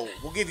like, yo,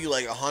 we'll give you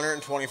like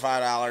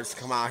 $125 to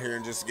come out here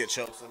and just get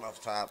chokeslam off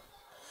the top.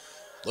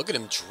 Look at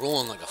him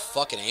drooling like a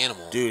fucking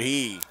animal. Dude,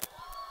 he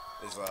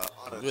is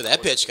Ooh,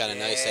 that bitch got a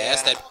nice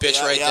ass. That bitch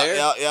yeah, right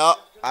yeah,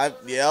 there.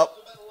 Yep.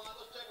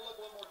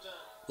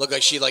 Looked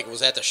like she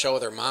was at the show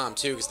with her mom,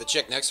 too, because the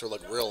chick next to her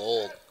looked real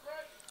old.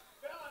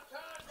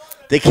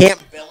 They can't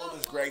bill him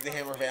as Greg the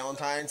Hammer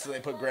Valentine, so they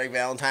put Greg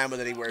Valentine, but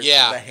then he wears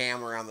Yeah. the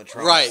hammer on the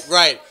trunks.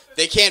 Right.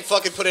 They can't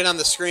fucking put it on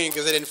the screen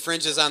because it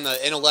infringes on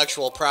the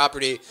intellectual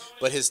property,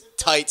 but his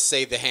tights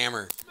save the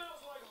hammer.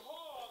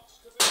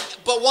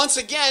 But once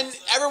again,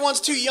 everyone's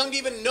too young to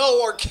even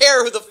know or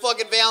care who the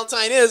fucking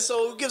Valentine is,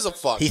 so who gives a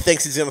fuck? He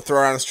thinks he's gonna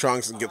throw it on his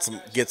trunks and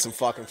get some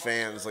fucking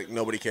fans. Like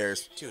nobody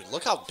cares. Dude,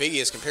 look how big he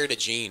is compared to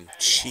Gene.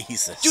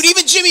 Jesus. Dude,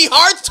 even Jimmy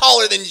Hart's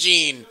taller than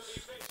Gene.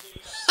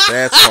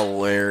 That's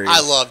hilarious.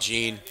 I love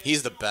Gene.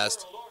 He's the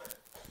best.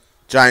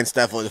 Giant's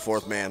definitely the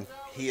fourth man.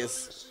 He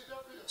is.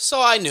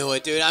 So I knew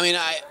it, dude. I mean,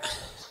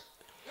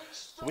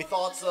 We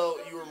thought so.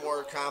 You were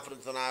more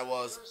confident than I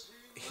was.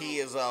 He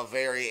is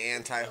very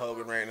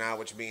anti-Hogan right now,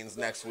 which means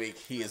next week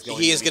he is going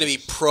to be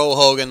pro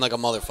Hogan like a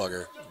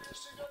motherfucker.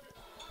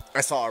 I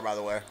saw her, by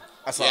the way.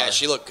 I saw her. Yeah,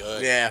 she looked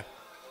good. Yeah.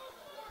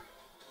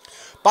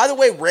 By the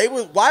way,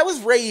 why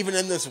was Ray even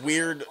in this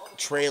weird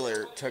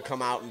trailer to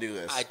come out and do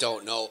this? I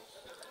don't know.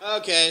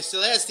 Okay,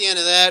 so that's the end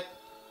of that.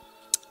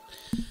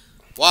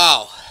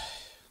 Wow.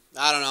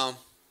 I don't know.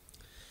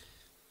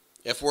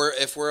 If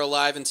we're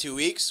alive in 2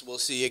 weeks, we'll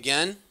see you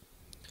again.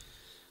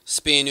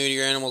 Spay new to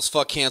your animals.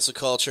 Fuck cancel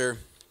culture.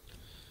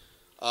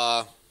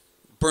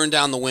 Burn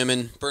down the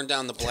women. Burn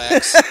down the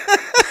blacks.